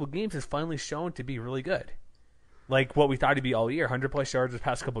past couple of games has finally shown to be really good. Like what we thought he'd be all year, 100-plus yards the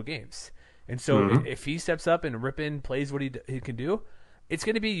past couple of games. And so if he steps up and Rippon plays what he can do, it's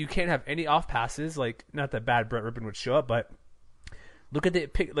going to be you can't have any off passes. Like, not that bad Brett Rippon would show up, but look at the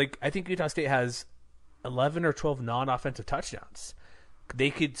pick. Like, I think Utah State has 11 or 12 non-offensive touchdowns. They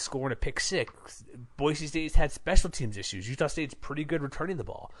could score in a pick 6. Boise State's had special teams issues. Utah State's pretty good returning the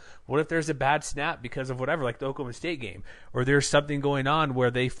ball. What if there's a bad snap because of whatever, like the Oklahoma State game, or there's something going on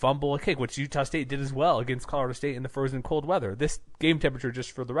where they fumble a kick, which Utah State did as well against Colorado State in the frozen cold weather. This game temperature,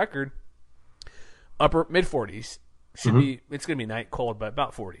 just for the record, upper mid-40s. Should be. It's going to be night cold, but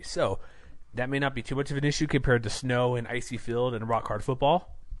about 40. So that may not be too much of an issue compared to snow and icy field and rock hard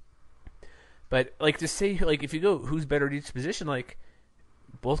football. But like to say, like if you go who's better at each position, like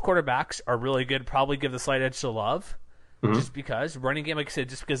both quarterbacks are really good. Probably give the slight edge to Love, just because running game, like I said,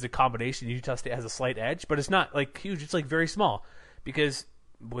 just because the combination Utah State has a slight edge, but it's not like huge. It's like very small because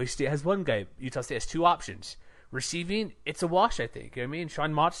Boise State has one guy. Utah State has 2 options. Receiving, it's a wash, I think. I mean,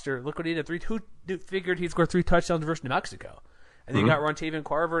 Sean Monster, look what he did. Who figured he'd score 3 touchdowns versus New Mexico? And then you got Rontavian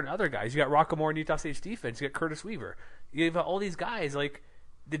Carver and other guys. You got Rockamore in Utah State's defense. You got Curtis Weaver. You have all these guys. Like,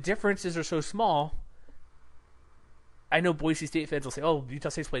 the differences are so small. I know Boise State fans will say, oh, Utah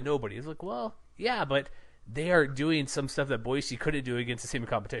State's played nobody. It's like, well, yeah, but they are doing some stuff that Boise couldn't do against the same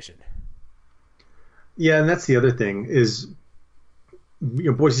competition. Yeah, and that's the other thing is,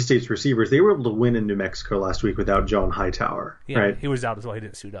 Boise State's receivers, they were able to win in New Mexico last week without John Hightower. Yeah, right? He was out as well. He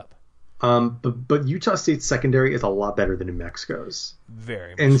didn't suit up. But Utah State's secondary is a lot better than New Mexico's.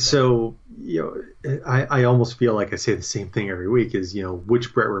 Very much. And so, I almost feel like I say the same thing every week is,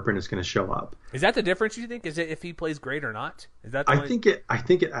 which Brett Rippon is going to show up. Is that the difference, you think? Is it if he plays great or not? Is that I think it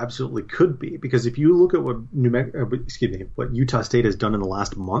absolutely could be, because if you look at what Utah State has done in the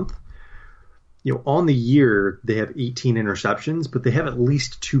last month, on the year they have 18 interceptions, but they have at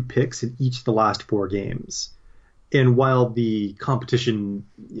least 2 picks in each of the last 4 games. And while the competition,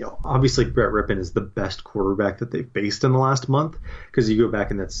 obviously Brett Rippon is the best quarterback that they've faced in the last month, because you go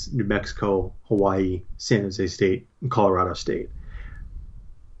back and that's New Mexico, Hawaii, San Jose State, and Colorado State.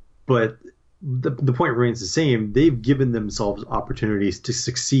 But the point remains the same. They've given themselves opportunities to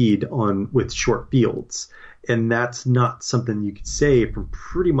succeed with short fields. And that's not something you could say from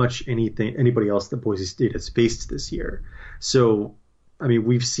pretty much anybody else that Boise State has faced this year. So, I mean,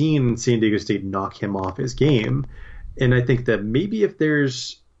 we've seen San Diego State knock him off his game. And I think that maybe if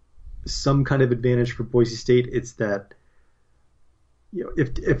there's some kind of advantage for Boise State, it's that,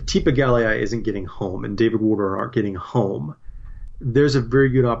 if Tipa Galeai isn't getting home and David Warder aren't getting home, there's a very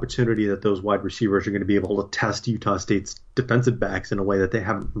good opportunity that those wide receivers are going to be able to test Utah State's defensive backs in a way that they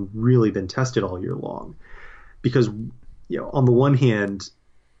haven't really been tested all year long. Because, on the one hand,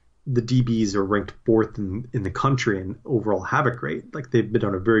 the DBs are ranked 4th in the country in overall havoc rate. Like, they've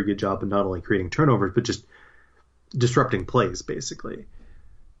done a very good job of not only creating turnovers, but just disrupting plays, basically.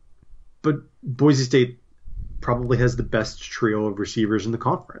 But Boise State probably has the best trio of receivers in the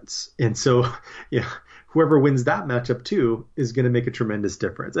conference. And so, whoever wins that matchup, too, is going to make a tremendous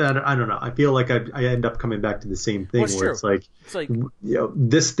difference. And I don't know. I feel like I end up coming back to the same thing it's like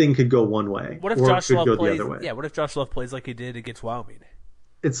this thing could go one way. What if Josh Love plays the other way? Yeah, what if Josh Love plays like he did against Wyoming?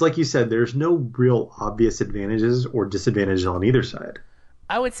 It's like you said, there's no real obvious advantages or disadvantages on either side.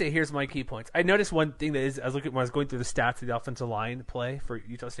 I would say here's my key points. I noticed one thing that is, when I was going through the stats of the offensive line play for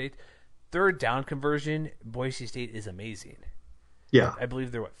Utah State, 3rd down conversion, Boise State is amazing. Yeah. I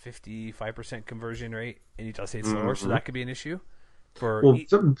believe they're 55% conversion rate, and Utah State's lower, so that could be an issue.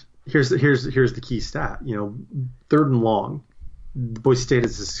 Here's the key stat. 3rd and long, Boise State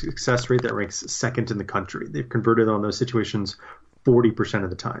has a success rate that ranks second in the country. They've converted on those situations 40% of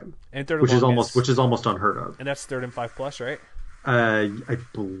the time, And third which longest, is almost unheard of. and that's third and 5+, right? I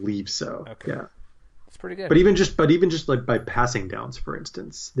believe so. Okay. Yeah. It's pretty good. But even just like by passing downs, for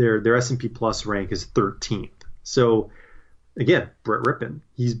instance, their S&P Plus rank is 13th. So again, Brett Rippon,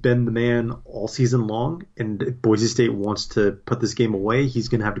 he's been the man all season long, and if Boise State wants to put this game away, he's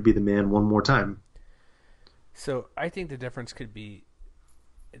going to have to be the man one more time. So I think the difference could be,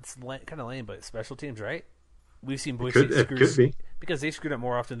 it's kind of lame, but special teams, right? We've seen Boise State could be. because they screwed up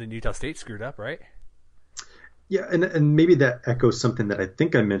more often than Utah State screwed up, right? Yeah, and maybe that echoes something that I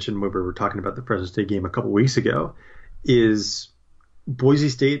think I mentioned when we were talking about the Fresno State game a couple weeks ago, is Boise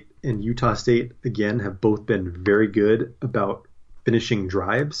State and Utah State, again, have both been very good about finishing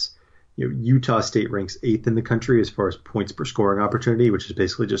drives. Utah State ranks 8th in the country as far as points per scoring opportunity, which is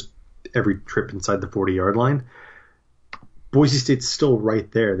basically just every trip inside the 40-yard line. Boise State's still right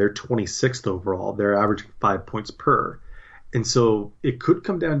there. They're 26th overall. They're averaging 5 points per. And so it could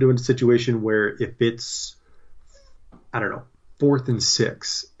come down to a situation where if it's, I don't know, 4th and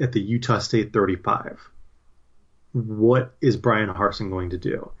 6 at the Utah State 35, what is Brian Harsin going to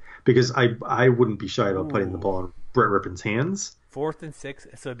do? Because I wouldn't be shy about putting the ball in Brett Rippon's hands. 4th and 6,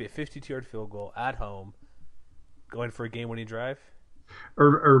 so it'd be a 52-yard field goal at home, going for a game-winning drive.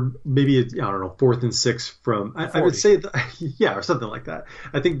 Or maybe it's, I don't know, 4th and 6 from, I would say, yeah, or something like that.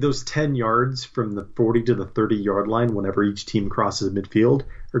 I think those 10 yards from the 40 to the 30-yard line whenever each team crosses midfield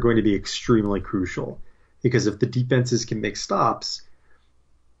are going to be extremely crucial. Because if the defenses can make stops,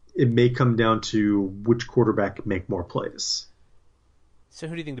 it may come down to which quarterback can make more plays. So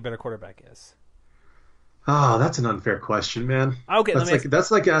who do you think the better quarterback is? Oh, that's an unfair question, man. Okay,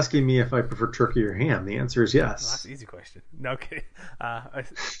 that's like asking me if I prefer turkey or ham. The answer is yes. Well, that's an easy question. No kidding.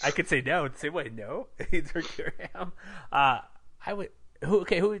 I could say no and say, wait, no, turkey or ham. I would. Who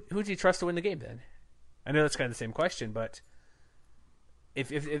do you trust to win the game then? I know that's kind of the same question, but if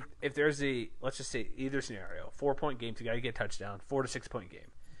there's let's just say either scenario, 4-point game, you got to get a touchdown, 4 to 6 point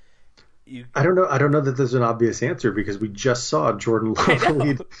game. I don't know that there's an obvious answer because we just saw Jordan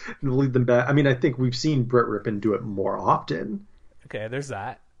Love lead them back. I mean, I think we've seen Brett Rippon do it more often. Okay, there's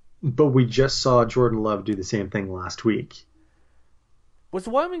that. But we just saw Jordan Love do the same thing last week. Was the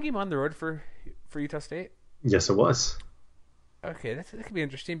Wyoming game on the road for Utah State? Yes, it was. Okay, that could be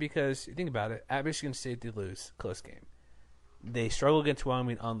interesting because you think about it. At Michigan State, they lose close game. They struggle against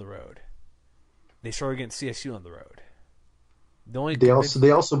Wyoming on the road. They struggle against CSU on the road. They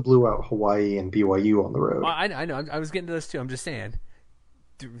also blew out Hawaii and BYU on the road. I know. I was getting to this too. I'm just saying.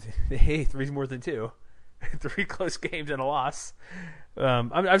 Hey, 3's more than 2. 3 close games and a loss. I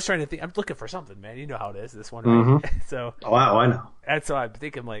was trying to think. I'm looking for something, man. You know how it is. This one, right? Mm-hmm. So. Wow, I know. That's why I'm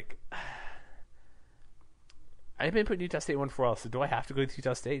thinking. Like, I've been putting Utah State 1 for all. So do I have to go to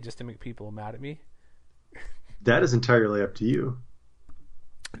Utah State just to make people mad at me? That is entirely up to you.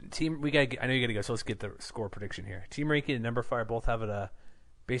 Team, I know you gotta go, so let's get the score prediction here. Team ranking and number 5 both have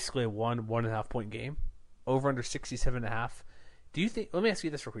basically a 1.5 point game. Over under 67.5. Do you think? Let me ask you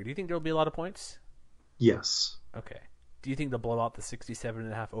this real quick. Do you think there will be a lot of points? Yes. Okay. Do you think they'll blow out the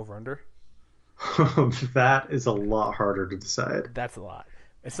 67.5 over under? That is a lot harder to decide. That's a lot.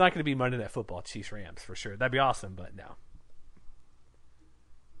 It's not going to be Monday Night Football, Chiefs Rams for sure. That'd be awesome, but no.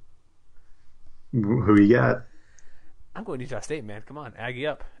 Who you got? I'm going to Utah State, man. Come on, Aggie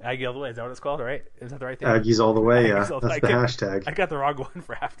up, Aggie all the way. Is that what it's called? Right? Is that the right thing? Aggies all the way. Yeah, that's the hashtag. I got the wrong one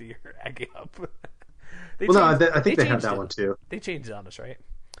for half the year. Aggie up. I think they had that one too. They changed it on us, right?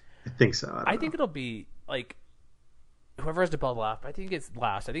 I think so. I think it'll be like whoever has the ball left. I think it's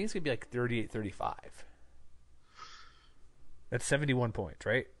last. I think it's gonna be like 38-35. That's 71 points,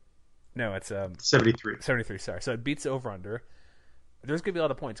 right? No, it's 73. 73. Sorry. So it beats the over under. There's gonna be a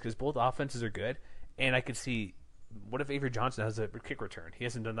lot of points because both offenses are good, and I could see. What if Avery Johnson has a kick return? He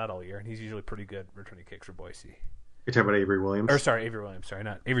hasn't done that all year, and he's usually pretty good returning kicks for Boise. You're talking about Avery Williams? Avery Williams. Sorry,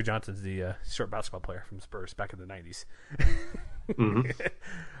 not Avery Johnson's the short basketball player from Spurs back in the 90s. Mm-hmm.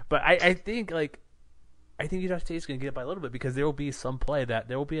 But I think Utah State's going to get it by a little bit because there will be some play that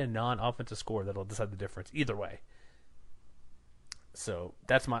there will be a non-offensive score that will decide the difference either way. So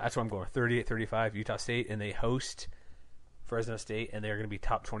that's what I'm going 38-35 Utah State, and they host Fresno State, and they're going to be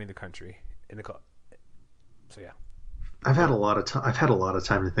top 20 in the country in the club. So yeah, I've had a lot of time. I've had a lot of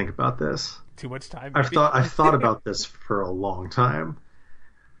time to think about this. Too much time. I've thought about this for a long time.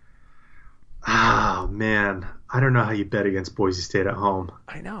 Oh man, I don't know how you bet against Boise State at home.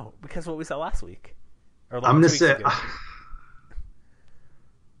 I know because what we saw last week. I'm going to say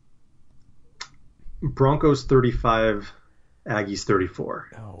Broncos 35, Aggies 34.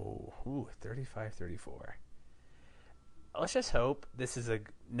 Oh, 35-34. let's just hope this is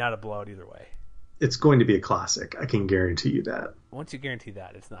not a blowout either way. It's going to be a classic. I can guarantee you that. Once you guarantee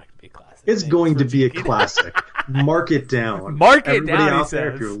that, it's not going to be a classic. It's going to be a classic. Mark it down. Mark it Everybody down, out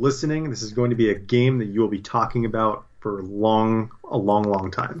there, says. if you're listening, this is going to be a game that you will be talking about for a long, long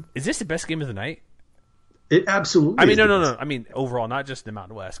time. Is this the best game of the night? It absolutely I mean, is. no. I mean, overall, not just the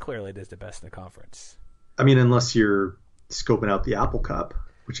Mountain West. Clearly, it is the best in the conference. I mean, unless you're scoping out the Apple Cup,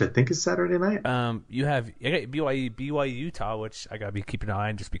 which I think is Saturday night. I got BYU Utah, which I gotta be keeping an eye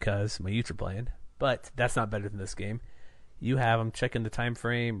on just because my Utes are playing. But that's not better than this game. You have them checking the time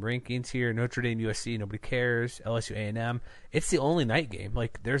frame rankings here. Notre Dame, USC, nobody cares. LSU, A&M. It's the only night game.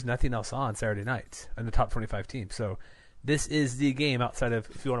 Like there's nothing else on Saturday nights in the top 25 teams. So this is the game outside of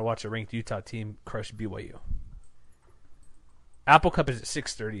if you want to watch a ranked Utah team crush BYU. Apple Cup is at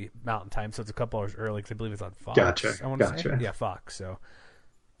 6:30 Mountain Time, so it's a couple hours early because I believe it's on Fox. Gotcha. I want to say, yeah, Fox. So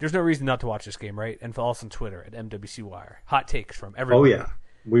there's no reason not to watch this game, right? And follow us on Twitter at MWC Wire. Hot takes from everybody. Oh yeah,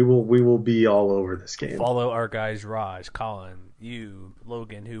 we will be all over this game. Follow our guys Raj, Colin, you,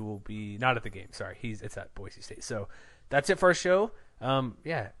 Logan, who will be not at the game. Sorry, it's at Boise State. So that's it for our show.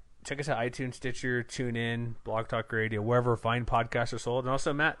 Yeah, check us out: iTunes, Stitcher, TuneIn, Blog Talk Radio, wherever fine podcasts are sold. And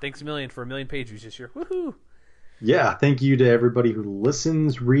also, Matt, thanks a million for 1 million page views this year. Woohoo! Yeah, thank you to everybody who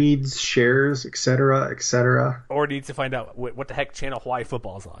listens, reads, shares, etc., etc. Or needs to find out what the heck channel Hawaii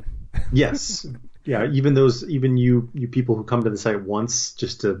football's on. Yes. Yeah, even you people who come to the site once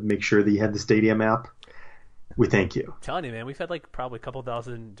just to make sure that you had the Stadium app, we thank you. I'm telling you, man, we've had like probably a couple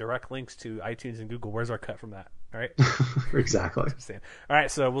thousand direct links to iTunes and Google. Where's our cut from that? All right. Exactly. All right,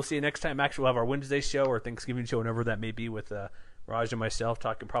 so we'll see you next time. Actually, we'll have our Wednesday show or Thanksgiving show, whenever that may be, with Raj and myself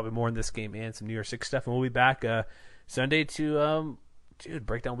talking probably more in this game and some New Year's Six stuff. And we'll be back Sunday to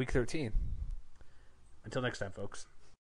break down Week 13. Until next time, folks.